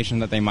information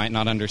that they might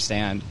not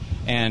understand.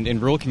 And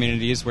in rural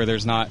communities where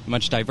there's not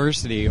much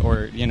diversity,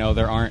 or, you know,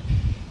 there aren't,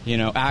 you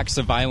know, acts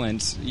of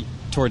violence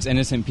towards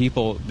innocent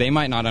people, they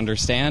might not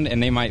understand,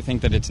 and they might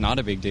think that it's not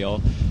a big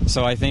deal.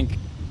 So I think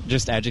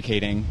just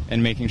educating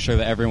and making sure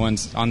that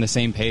everyone's on the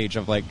same page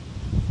of, like,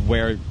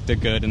 where the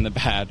good and the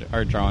bad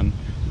are drawn.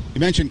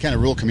 You mentioned kind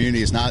of rural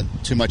communities, not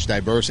too much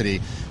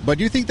diversity, but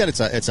do you think that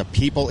it's a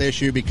people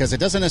issue? Because it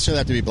doesn't necessarily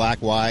have to be black,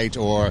 white,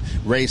 or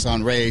race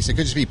on race. It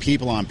could just be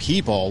people on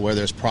people where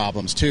there's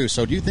problems too.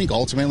 So do you think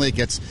ultimately it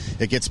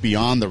gets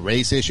beyond the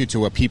race issue to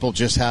where people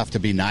just have to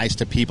be nice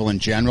to people in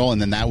general,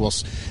 and then that will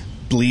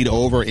bleed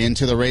over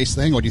into the race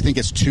thing? Or do you think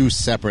it's two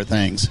separate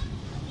things?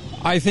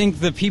 I think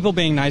the people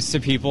being nice to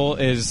people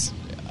is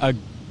a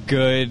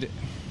good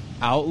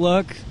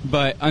outlook,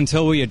 but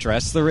until we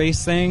address the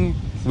race thing,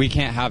 we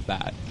can't have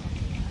that.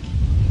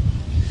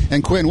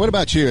 And Quinn, what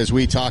about you as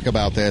we talk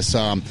about this?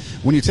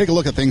 When you take a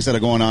look at things that are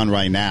going on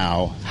right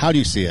now, how do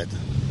you see it?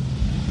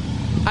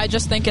 I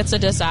just think it's a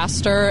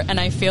disaster, and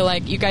I feel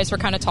like you guys were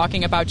kind of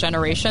talking about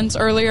generations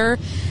earlier,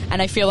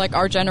 and I feel like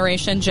our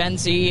generation, Gen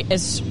Z,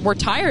 we're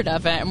tired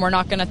of it, and we're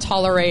not going to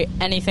tolerate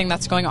anything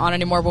that's going on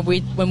anymore.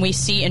 When we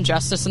see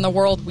injustice in the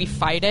world, we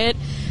fight it,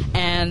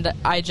 and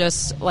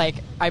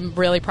I'm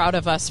really proud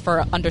of us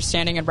for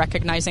understanding and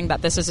recognizing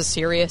that this is a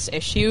serious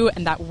issue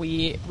and that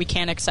we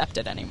can't accept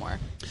it anymore.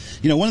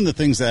 You know, one of the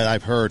things that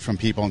I've heard from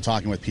people and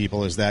talking with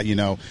people is that, you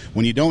know,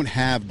 when you don't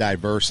have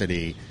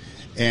diversity,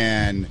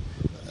 and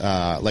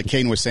like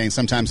Caden was saying,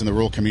 sometimes in the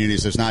rural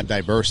communities there's not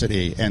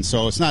diversity, and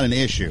so it's not an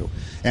issue,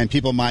 and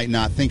people might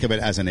not think of it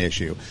as an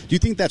issue. Do you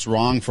think that's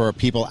wrong for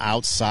people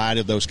outside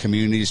of those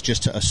communities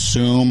just to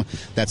assume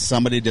that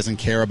somebody doesn't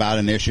care about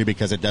an issue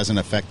because it doesn't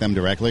affect them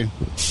directly?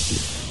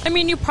 I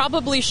mean, you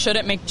probably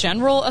shouldn't make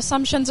general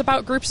assumptions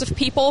about groups of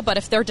people, but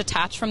if they're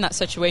detached from that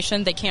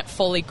situation, they can't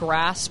fully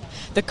grasp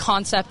the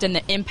concept and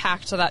the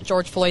impact that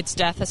George Floyd's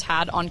death has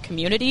had on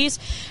communities.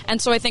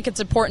 And so I think it's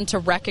important to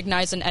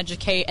recognize and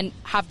educate and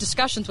have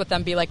discussions with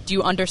them, be like, do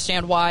you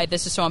understand why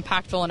this is so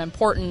impactful and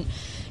important?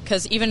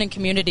 Because even in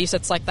communities,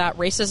 it's like that.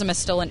 Racism is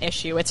still an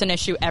issue. It's an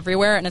issue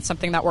everywhere, and it's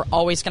something that we're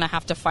always going to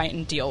have to fight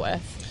and deal with.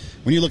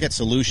 When you look at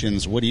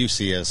solutions, what do you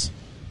see as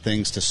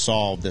things to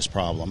solve this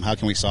problem? How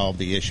can we solve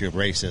the issue of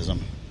racism?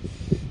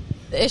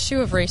 The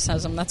issue of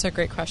racism, that's a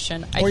great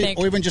question. Or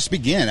even just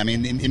begin. I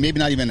mean, maybe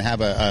not even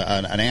have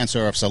an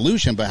answer or a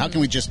solution, but how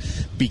can we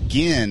just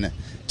begin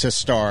to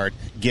start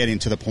getting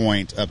to the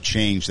point of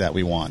change that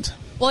we want?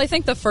 Well, I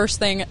think the first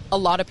thing a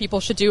lot of people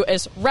should do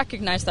is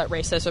recognize that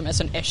racism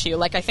is an issue.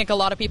 Like, I think a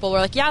lot of people are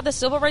like, yeah, the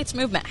civil rights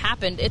movement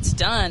happened. It's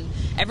done.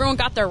 Everyone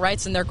got their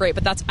rights and they're great.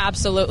 But that's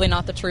absolutely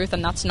not the truth,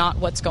 and that's not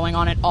what's going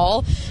on at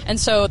all. And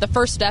so the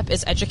first step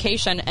is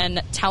education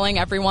and telling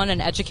everyone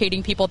and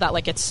educating people that,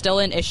 like, it's still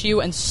an issue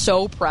and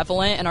so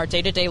prevalent in our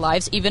day-to-day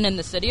lives, even in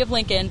the city of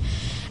Lincoln.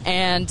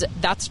 And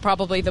that's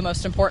probably the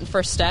most important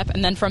first step.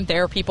 And then from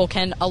there, people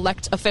can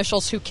elect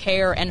officials who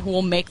care and who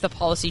will make the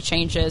policy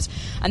changes.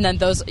 And then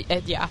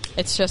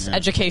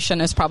education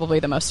is probably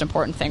the most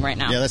important thing right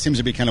now. Yeah, that seems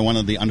to be kind of one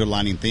of the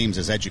underlining themes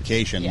is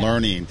education,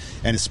 learning.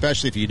 And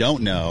especially if you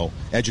don't know,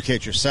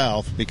 educate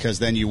yourself, because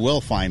then you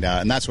will find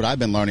out. And that's what I've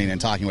been learning and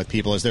talking with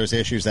people is there's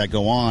issues that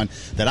go on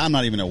that I'm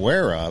not even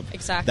aware of.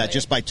 Exactly. That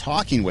just by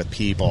talking with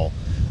people,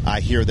 I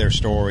hear their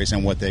stories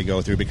and what they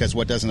go through, because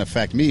what doesn't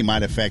affect me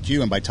might affect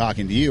you, and by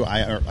talking to you,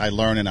 I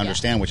learn and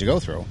understand what you go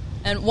through.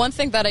 And one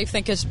thing that I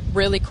think is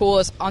really cool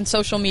is on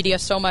social media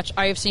so much,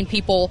 I have seen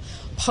people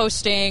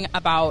posting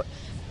about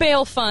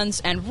bail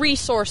funds and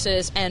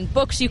resources and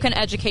books you can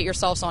educate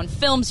yourselves on,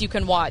 films you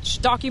can watch,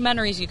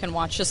 documentaries you can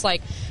watch, just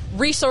like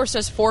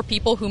resources for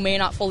people who may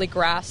not fully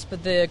grasp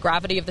the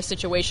gravity of the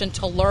situation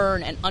to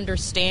learn and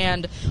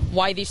understand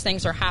why these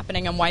things are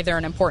happening and why they're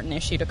an important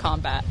issue to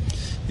combat.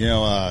 You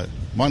know,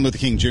 Martin Luther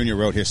King Jr.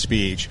 wrote his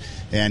speech,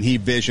 and he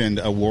visioned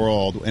a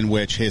world in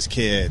which his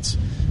kids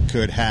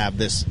could have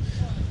this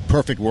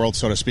perfect world,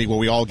 so to speak, where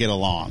we all get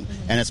along.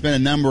 And it's been a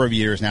number of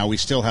years now. We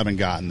still haven't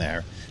gotten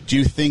there. Do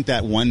you think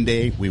that one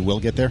day we will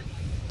get there?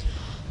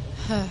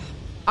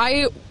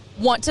 I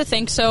want to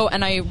think so,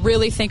 and I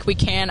really think we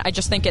can. I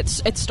just think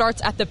it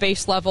starts at the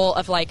base level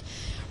of, like,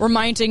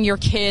 reminding your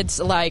kids,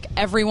 like,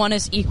 everyone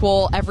is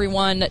equal,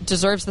 everyone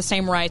deserves the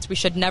same rights, we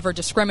should never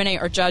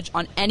discriminate or judge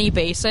on any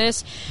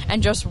basis,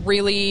 and just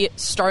really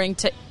starting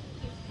to,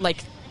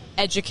 like,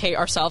 educate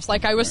ourselves.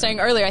 Like I was saying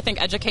earlier, I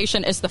think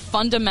education is the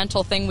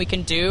fundamental thing we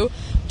can do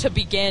to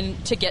begin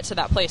to get to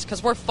that place,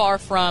 because we're far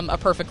from a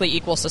perfectly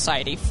equal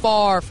society.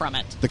 Far from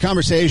it. The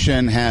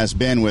conversation has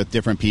been with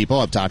different people.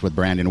 I've talked with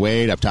Brandon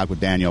Wade. I've talked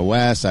with Daniel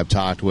West. I've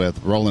talked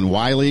with Roland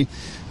Wiley.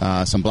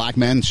 Some black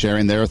men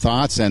sharing their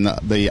thoughts. And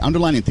the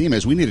underlining theme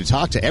is we need to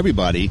talk to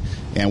everybody,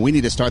 and we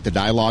need to start the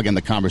dialogue and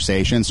the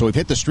conversation. So we've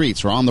hit the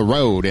streets. We're on the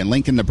road in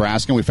Lincoln,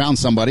 Nebraska. And we found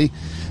somebody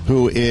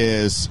who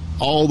is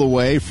all the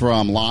way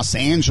from Los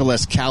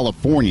Angeles,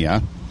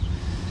 California.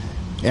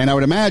 And I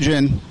would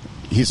imagine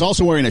he's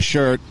also wearing a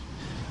shirt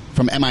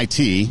from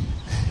MIT.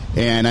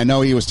 And I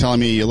know he was telling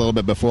me a little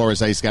bit before is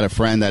that he's got a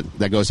friend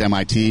that goes to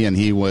MIT, and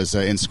he was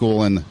in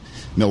school in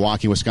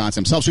Milwaukee,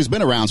 Wisconsin himself. So he's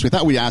been around. So we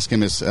thought we'd ask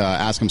him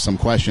some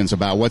questions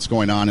about what's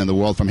going on in the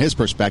world from his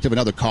perspective,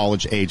 another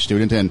college-age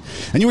student. And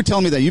you were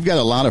telling me that you've got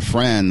a lot of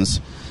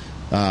friends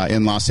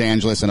in Los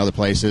Angeles and other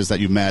places that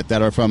you've met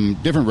that are from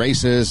different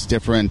races,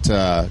 different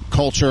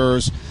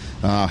cultures.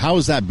 How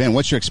has that been?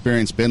 What's your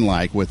experience been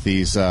like with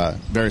these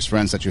various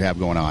friends that you have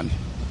going on?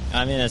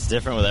 I mean, it's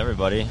different with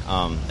everybody.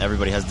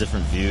 Everybody has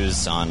different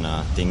views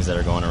on things that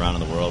are going around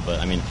in the world.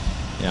 But, I mean,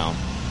 you know,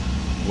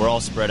 we're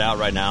all spread out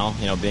right now,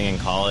 you know, being in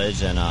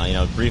college and, you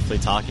know, briefly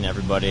talking to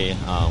everybody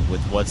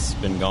with what's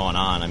been going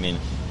on. I mean,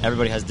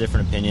 everybody has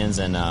different opinions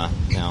and,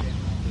 you know,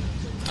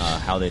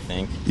 how they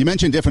think. You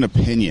mentioned different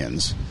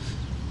opinions.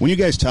 When you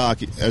guys talk,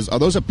 are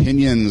those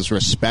opinions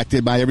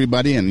respected by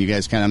everybody and you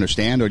guys kind of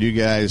understand, or do you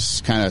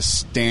guys kind of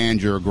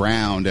stand your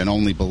ground and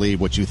only believe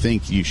what you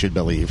think you should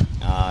believe?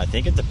 I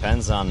think it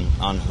depends on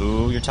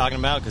who you're talking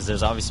about, because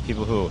there's obviously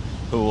people who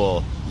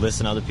will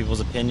listen to other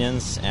people's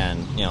opinions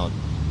and, you know,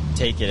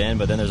 take it in,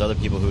 but then there's other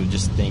people who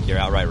just think you're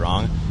outright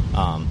wrong.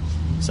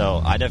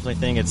 So I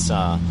definitely think it's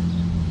the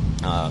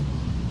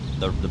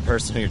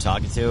person who you're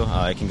talking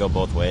to. It can go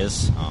both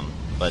ways.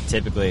 But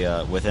typically,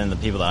 within the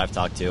people that I've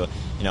talked to,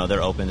 you know,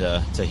 they're open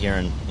to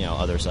hearing, you know,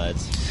 other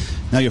sides.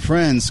 Now, your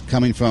friends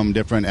coming from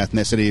different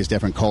ethnicities,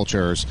 different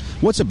cultures,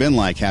 what's it been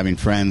like having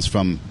friends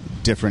from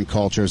different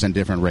cultures and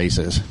different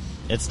races?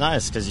 It's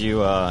nice because you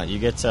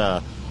get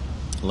to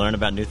learn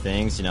about new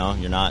things. You know,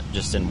 you're not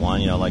just in one.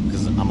 You know, like,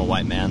 because I'm a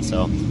white man,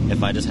 so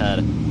if I just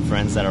had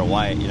friends that are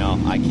white, you know,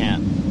 I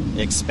can't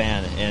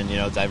expand in, you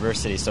know,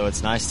 diversity. So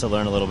it's nice to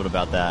learn a little bit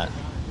about that.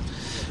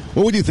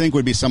 What would you think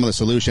would be some of the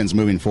solutions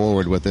moving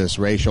forward with this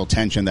racial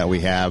tension that we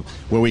have,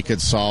 where we could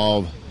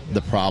solve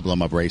the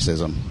problem of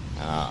racism?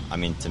 I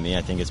mean, to me,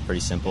 I think it's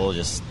pretty simple.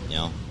 Just, you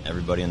know,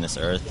 everybody on this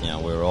earth, you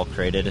know, we're all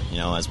created, you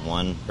know, as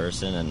one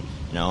person, and,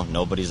 you know,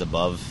 nobody's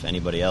above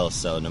anybody else.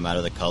 So no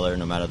matter the color,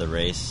 no matter the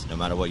race, no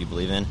matter what you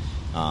believe in.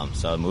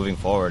 So moving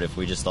forward, if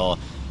we just all,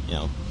 you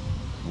know,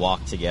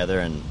 walk together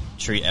and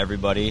treat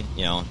everybody,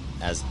 you know,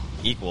 as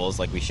equals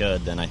like we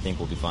should, then I think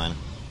we'll be fine.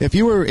 If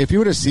you were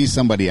to see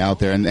somebody out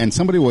there and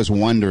somebody was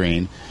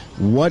wondering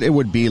what it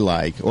would be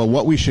like or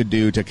what we should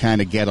do to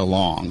kind of get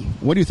along,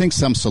 what do you think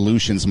some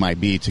solutions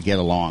might be to get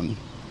along?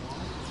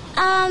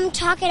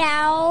 Talk it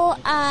out,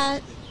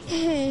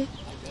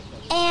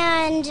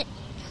 and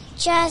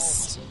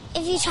just,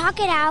 if you talk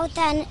it out,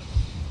 then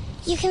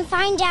you can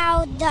find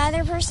out the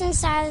other person's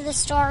side of the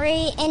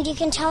story, and you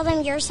can tell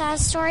them your side of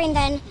the story, and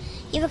then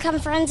you become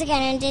friends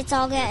again, and it's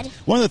all good.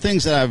 One of the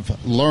things that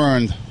I've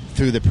learned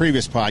through the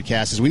previous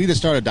podcast is we need to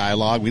start a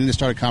dialogue, we need to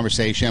start a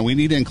conversation, we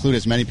need to include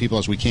as many people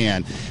as we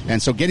can.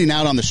 And so getting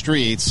out on the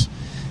streets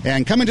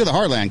and coming to the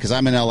heartland, because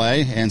I'm in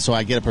L.A., and so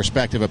I get a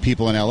perspective of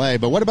people in L.A.,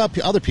 but what about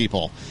other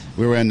people?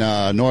 We were in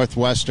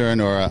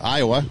northwestern or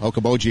Iowa,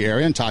 Okoboji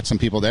area, and talked to some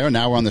people there.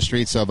 Now we're on the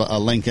streets of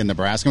Lincoln,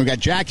 Nebraska. We've got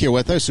Jack here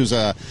with us, who's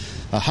a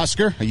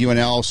Husker, a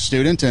UNL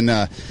student.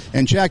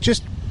 And Jack,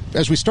 just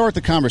as we start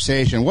the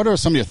conversation, what are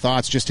some of your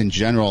thoughts just in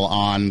general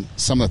on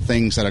some of the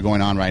things that are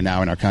going on right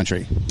now in our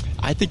country?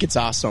 I think it's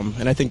awesome,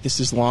 and I think this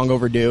is long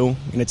overdue,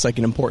 and it's like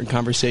an important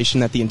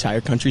conversation that the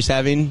entire country's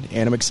having,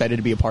 and I'm excited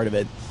to be a part of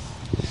it.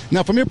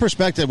 Now, from your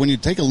perspective, when you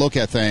take a look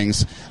at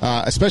things,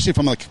 especially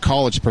from like a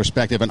college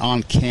perspective and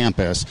on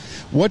campus,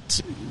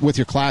 what, with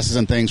your classes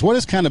and things, what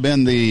has kind of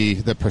been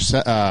the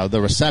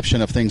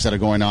reception of things that are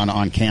going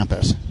on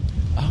campus?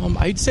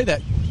 I'd say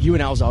that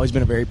UNL has always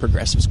been a very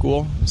progressive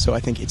school, so I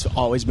think it's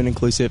always been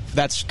inclusive.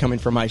 That's coming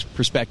from my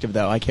perspective,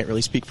 though. I can't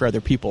really speak for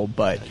other people,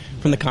 but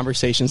from the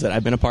conversations that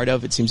I've been a part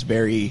of, it seems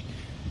very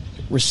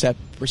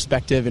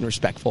receptive and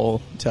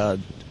respectful to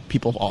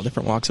people of all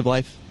different walks of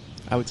life,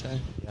 I would say.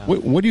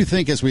 What do you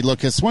think as we look?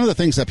 Because one of the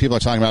things that people are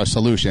talking about is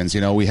solutions.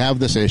 You know, we have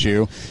this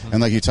issue,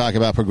 and like you talk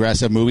about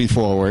progressive moving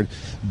forward,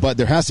 but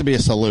there has to be a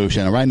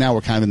solution. And right now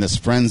we're kind of in this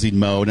frenzied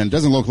mode, and it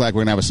doesn't look like we're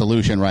going to have a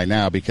solution right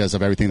now because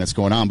of everything that's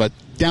going on. But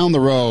down the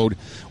road,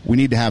 we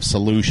need to have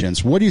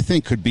solutions. What do you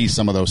think could be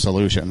some of those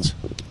solutions?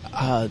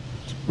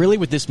 Really,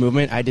 with this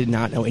movement, I did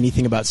not know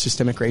anything about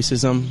systemic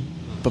racism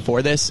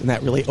before this, and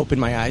that really opened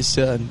my eyes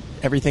to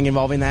everything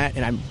involving that.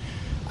 And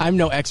I'm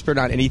no expert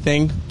on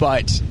anything,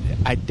 but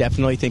I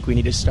definitely think we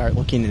need to start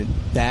looking at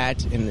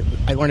that. And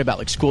I learned about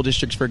like school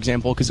districts, for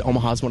example, because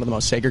Omaha is one of the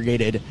most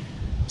segregated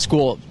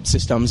school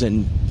systems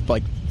in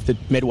like the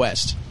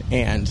Midwest,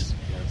 and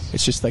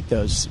it's just like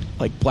those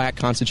like black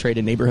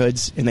concentrated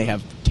neighborhoods, and they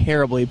have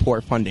terribly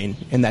poor funding,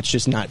 and that's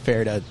just not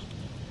fair to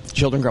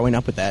children growing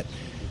up with that.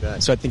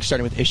 So I think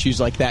starting with issues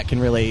like that can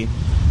really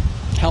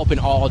help in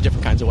all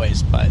different kinds of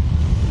ways. But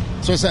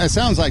so it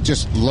sounds like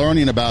just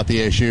learning about the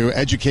issue,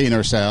 educating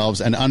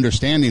ourselves, and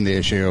understanding the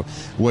issue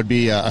would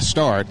be a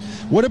start.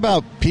 What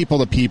about people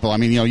to people? I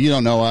mean, you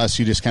don't know us.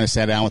 You just kind of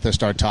sat down with us,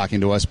 started talking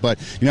to us. But,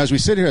 as we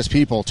sit here as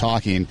people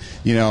talking,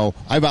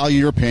 I value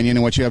your opinion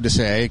and what you have to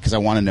say because I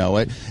want to know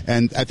it.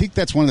 And I think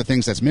that's one of the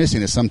things that's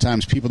missing is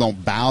sometimes people don't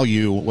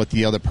value what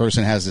the other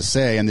person has to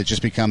say, and it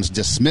just becomes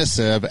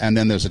dismissive, and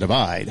then there's a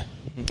divide.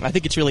 I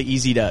think it's really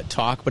easy to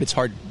talk, but it's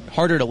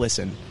harder to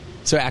listen.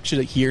 So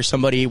actually hear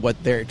somebody,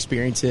 what their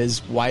experience is,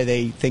 why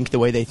they think the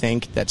way they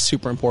think, that's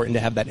super important to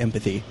have that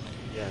empathy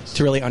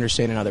to really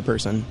understand another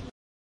person.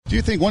 Do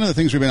you think one of the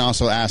things we've been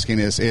also asking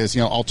is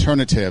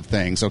alternative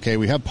things? Okay,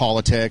 we have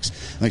politics,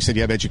 like I said,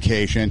 you have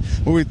education.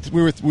 But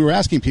we were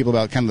asking people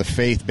about kind of the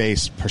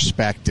faith-based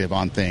perspective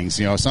on things.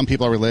 Some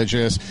people are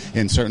religious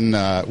in certain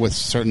with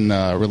certain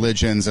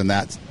religions and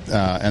that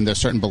and there's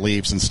certain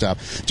beliefs and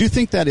stuff. Do you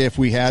think that if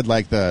we had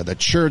like the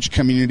church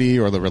community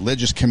or the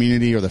religious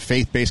community or the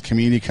faith-based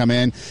community come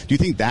in, do you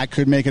think that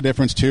could make a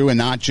difference too, and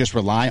not just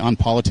rely on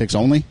politics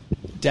only?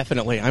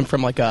 Definitely.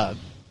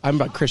 I'm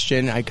a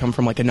Christian. I come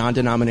from like a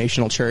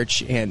non-denominational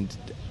church, and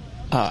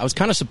I was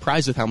kind of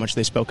surprised with how much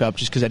they spoke up,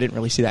 just because I didn't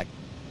really see that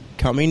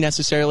coming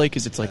necessarily,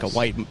 because it's like a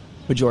white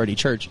majority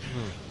church.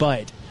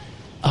 But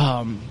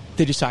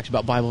they just talked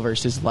about Bible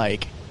verses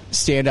like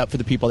stand up for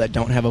the people that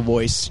don't have a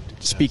voice,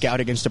 speak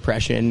out against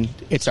oppression.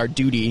 It's our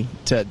duty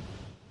to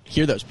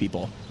hear those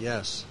people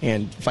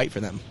and fight for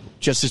them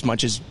just as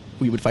much as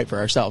we would fight for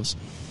ourselves.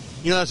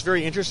 That's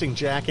very interesting,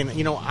 Jack. And,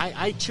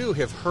 I too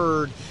have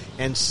heard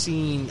and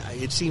seen,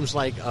 it seems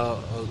like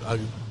a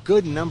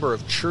good number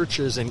of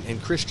churches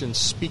and Christians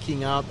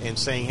speaking up and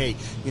saying, hey,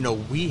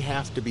 we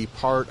have to be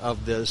part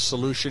of the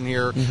solution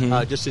here.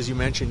 Just as you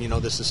mentioned,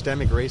 the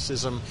systemic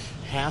racism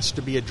has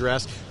to be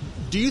addressed.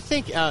 Do you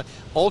think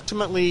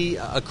ultimately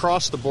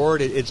across the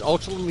board it's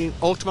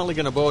ultimately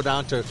going to boil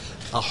down to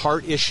a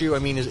heart issue? I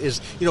mean, is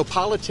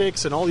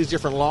politics and all these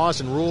different laws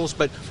and rules,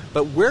 but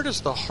where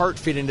does the heart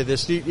fit into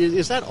this?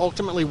 Is that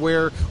ultimately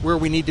where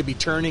we need to be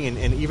turning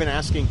and even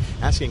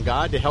asking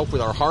God to help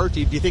with our heart? Do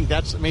you think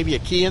that's maybe a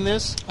key in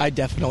this? I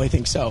definitely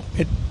think so.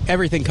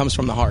 Everything comes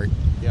from the heart.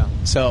 Yeah.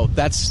 So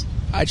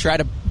I try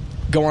to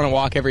go on a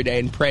walk every day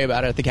and pray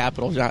about it at the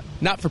Capitol,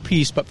 not for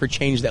peace, but for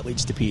change that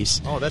leads to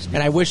peace. Oh, that's beautiful.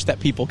 And I wish that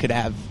people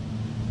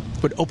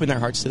would open their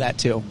hearts to that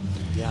too.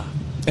 Yeah.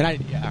 And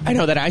I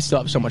know that I still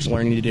have so much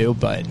learning to do,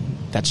 but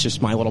that's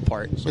just my little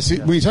part. But see,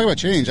 when you talk about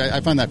change, I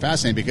find that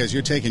fascinating because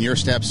you're taking your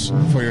steps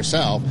for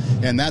yourself,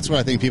 and that's what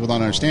I think people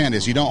don't understand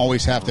is you don't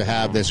always have to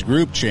have this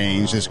group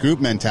change, this group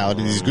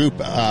mentality, these group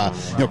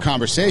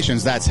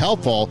conversations. That's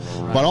helpful,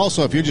 but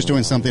also if you're just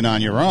doing something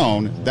on your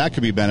own, that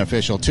could be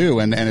beneficial too,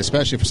 and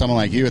especially for someone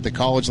like you at the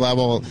college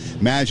level.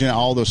 Imagine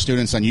all those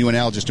students on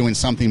UNL just doing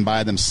something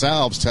by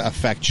themselves to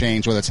affect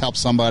change, whether it's help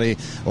somebody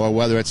or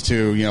whether it's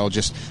to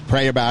just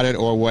pray about it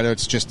or whether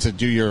it's just to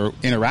do your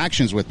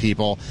interactions with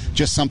people,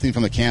 just something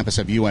from the campus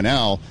of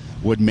UNL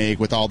would make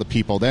with all the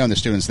people there and the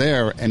students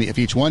there, and if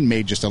each one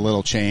made just a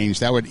little change,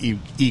 that would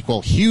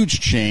equal huge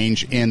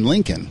change in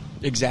Lincoln.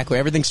 Exactly.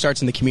 Everything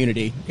starts in the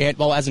community. And,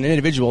 as an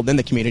individual, then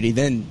the community,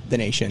 then the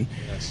nation.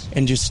 Yes.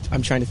 And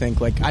I'm trying to think,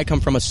 like, I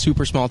come from a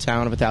super small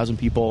town of 1,000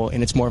 people,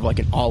 and it's more of like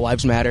an all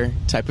lives matter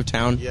type of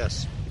town.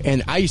 Yes.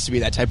 And I used to be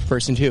that type of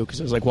person, too,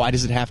 because I was like, why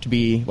does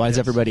does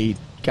everybody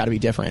got to be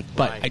different?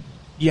 But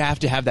you have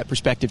to have that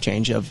perspective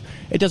change of,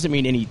 it doesn't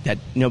mean that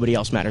nobody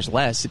else matters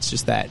less. It's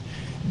just that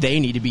they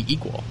need to be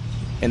equal.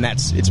 And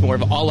it's more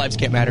of all lives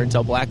can't matter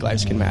until black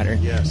lives can matter.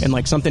 Yes. And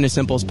like something as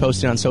simple as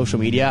posting on social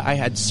media, I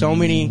had so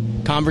many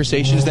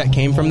conversations that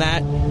came from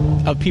that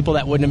of people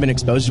that wouldn't have been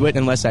exposed to it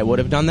unless I would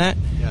have done that.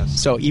 Yes.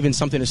 So even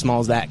something as small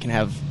as that can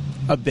have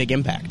a big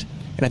impact.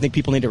 And I think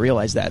people need to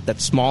realize that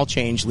small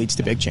change leads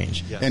to big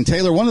change. Yeah. And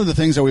Taylor, one of the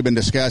things that we've been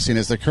discussing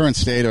is the current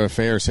state of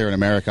affairs here in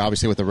America,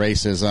 obviously with the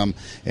racism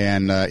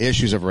and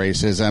issues of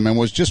racism, and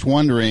was just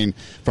wondering,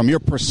 from your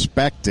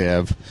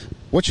perspective,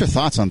 what's your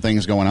thoughts on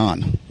things going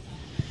on?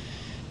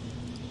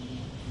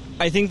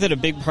 I think that a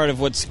big part of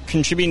what's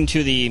contributing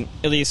to the,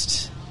 at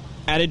least,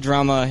 added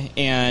drama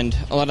and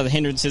a lot of the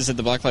hindrances that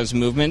the Black Lives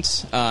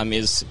Movement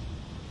is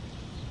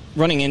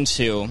running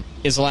into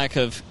is a lack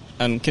of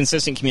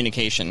consistent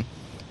communication.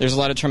 There's a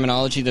lot of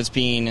terminology that's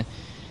being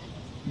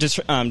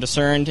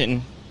discerned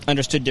and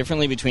understood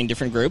differently between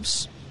different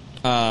groups.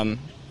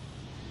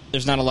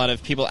 There's not a lot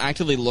of people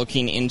actively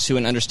looking into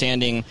and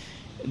understanding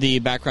the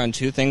background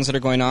to things that are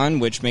going on,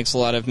 which makes a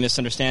lot of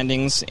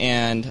misunderstandings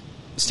and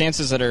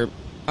stances that are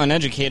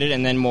uneducated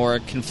and then more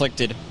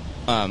conflicted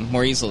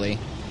more easily.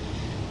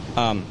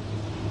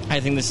 I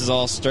think this is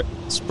all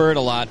spurred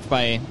a lot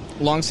by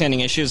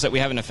long-standing issues that we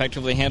haven't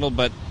effectively handled,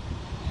 but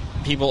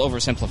people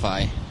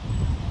oversimplify.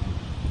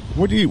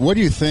 What do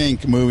you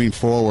think moving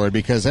forward?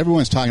 Because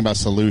everyone's talking about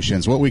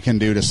solutions, what we can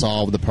do to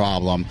solve the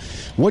problem.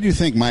 What do you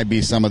think might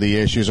be some of the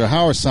issues, or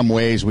how are some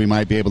ways we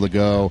might be able to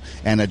go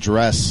and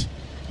address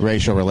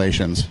racial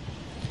relations?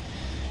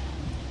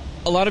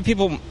 A lot of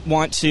people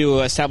want to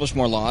establish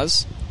more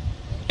laws,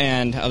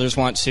 and others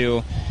want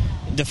to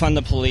defund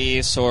the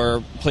police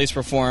or police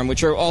reform,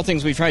 which are all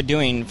things we've tried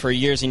doing for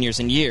years and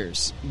years and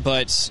years.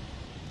 But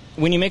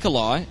when you make a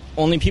law,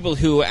 only people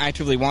who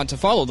actively want to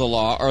follow the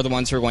law are the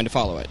ones who are going to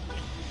follow it.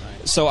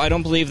 So I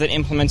don't believe that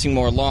implementing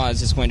more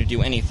laws is going to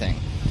do anything.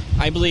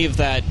 I believe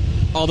that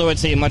although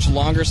it's a much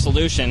longer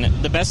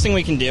solution, the best thing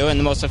we can do and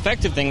the most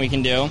effective thing we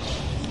can do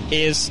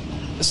is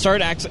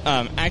start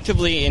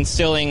actively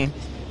instilling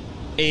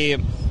a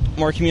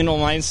more communal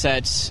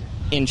mindset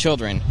in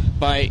children.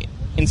 By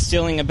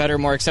instilling a better,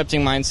 more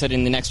accepting mindset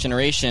in the next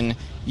generation,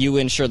 you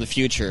ensure the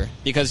future,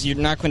 because you're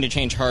not going to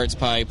change hearts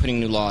by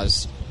putting new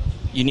laws.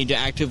 You need to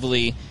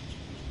actively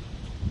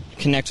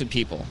connect with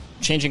people.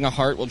 Changing a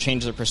heart will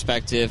change their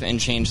perspective and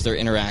change their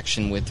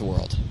interaction with the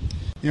world.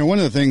 You know, one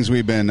of the things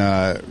we've been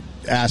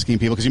asking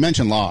people, because you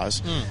mentioned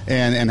laws,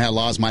 and how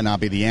laws might not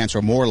be the answer,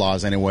 or more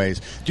laws anyways.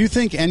 Do you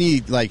think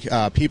any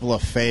people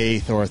of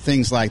faith or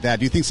things like that,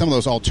 do you think some of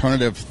those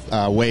alternative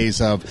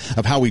ways of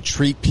how we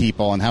treat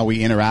people and how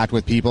we interact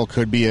with people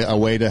could be a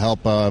way to help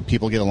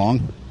people get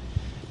along?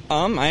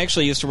 I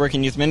actually used to work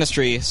in youth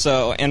ministry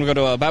and go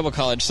to a Bible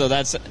college, so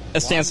that's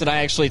a stance that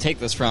I actually take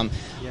this from.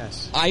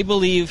 Yes. I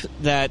believe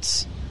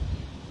that,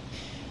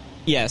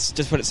 yes,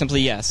 just put it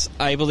simply, yes.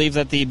 I believe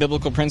that the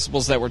biblical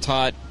principles that we're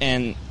taught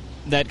and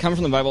that come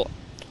from the Bible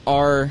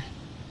are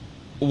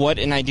what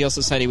an ideal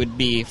society would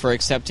be for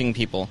accepting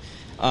people.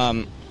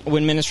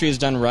 When ministry is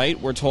done right,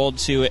 we're told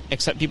to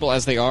accept people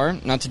as they are,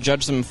 not to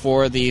judge them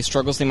for the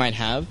struggles they might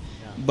have,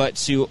 but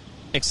to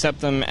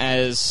accept them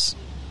as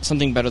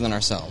something better than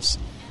ourselves.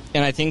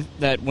 And I think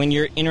that when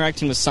you're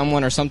interacting with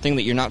someone or something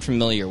that you're not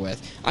familiar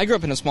with, I grew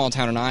up in a small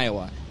town in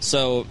Iowa,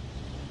 so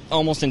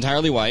almost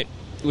entirely white.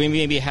 We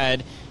maybe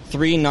had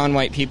 3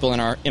 non-white people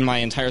in my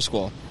entire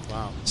school.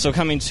 Wow. So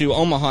coming to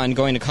Omaha and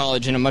going to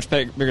college in a much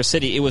bigger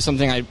city, it was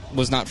something I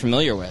was not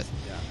familiar with.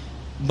 Yeah.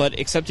 But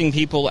accepting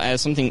people as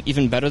something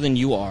even better than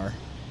you are,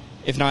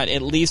 if not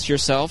at least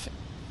yourself,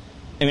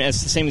 I mean,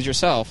 as the same as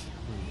yourself,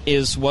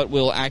 is what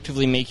will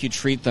actively make you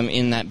treat them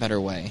in that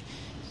better way.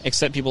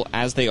 Accept people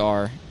as they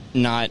are,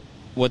 not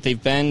what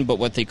they've been, but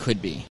what they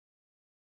could be.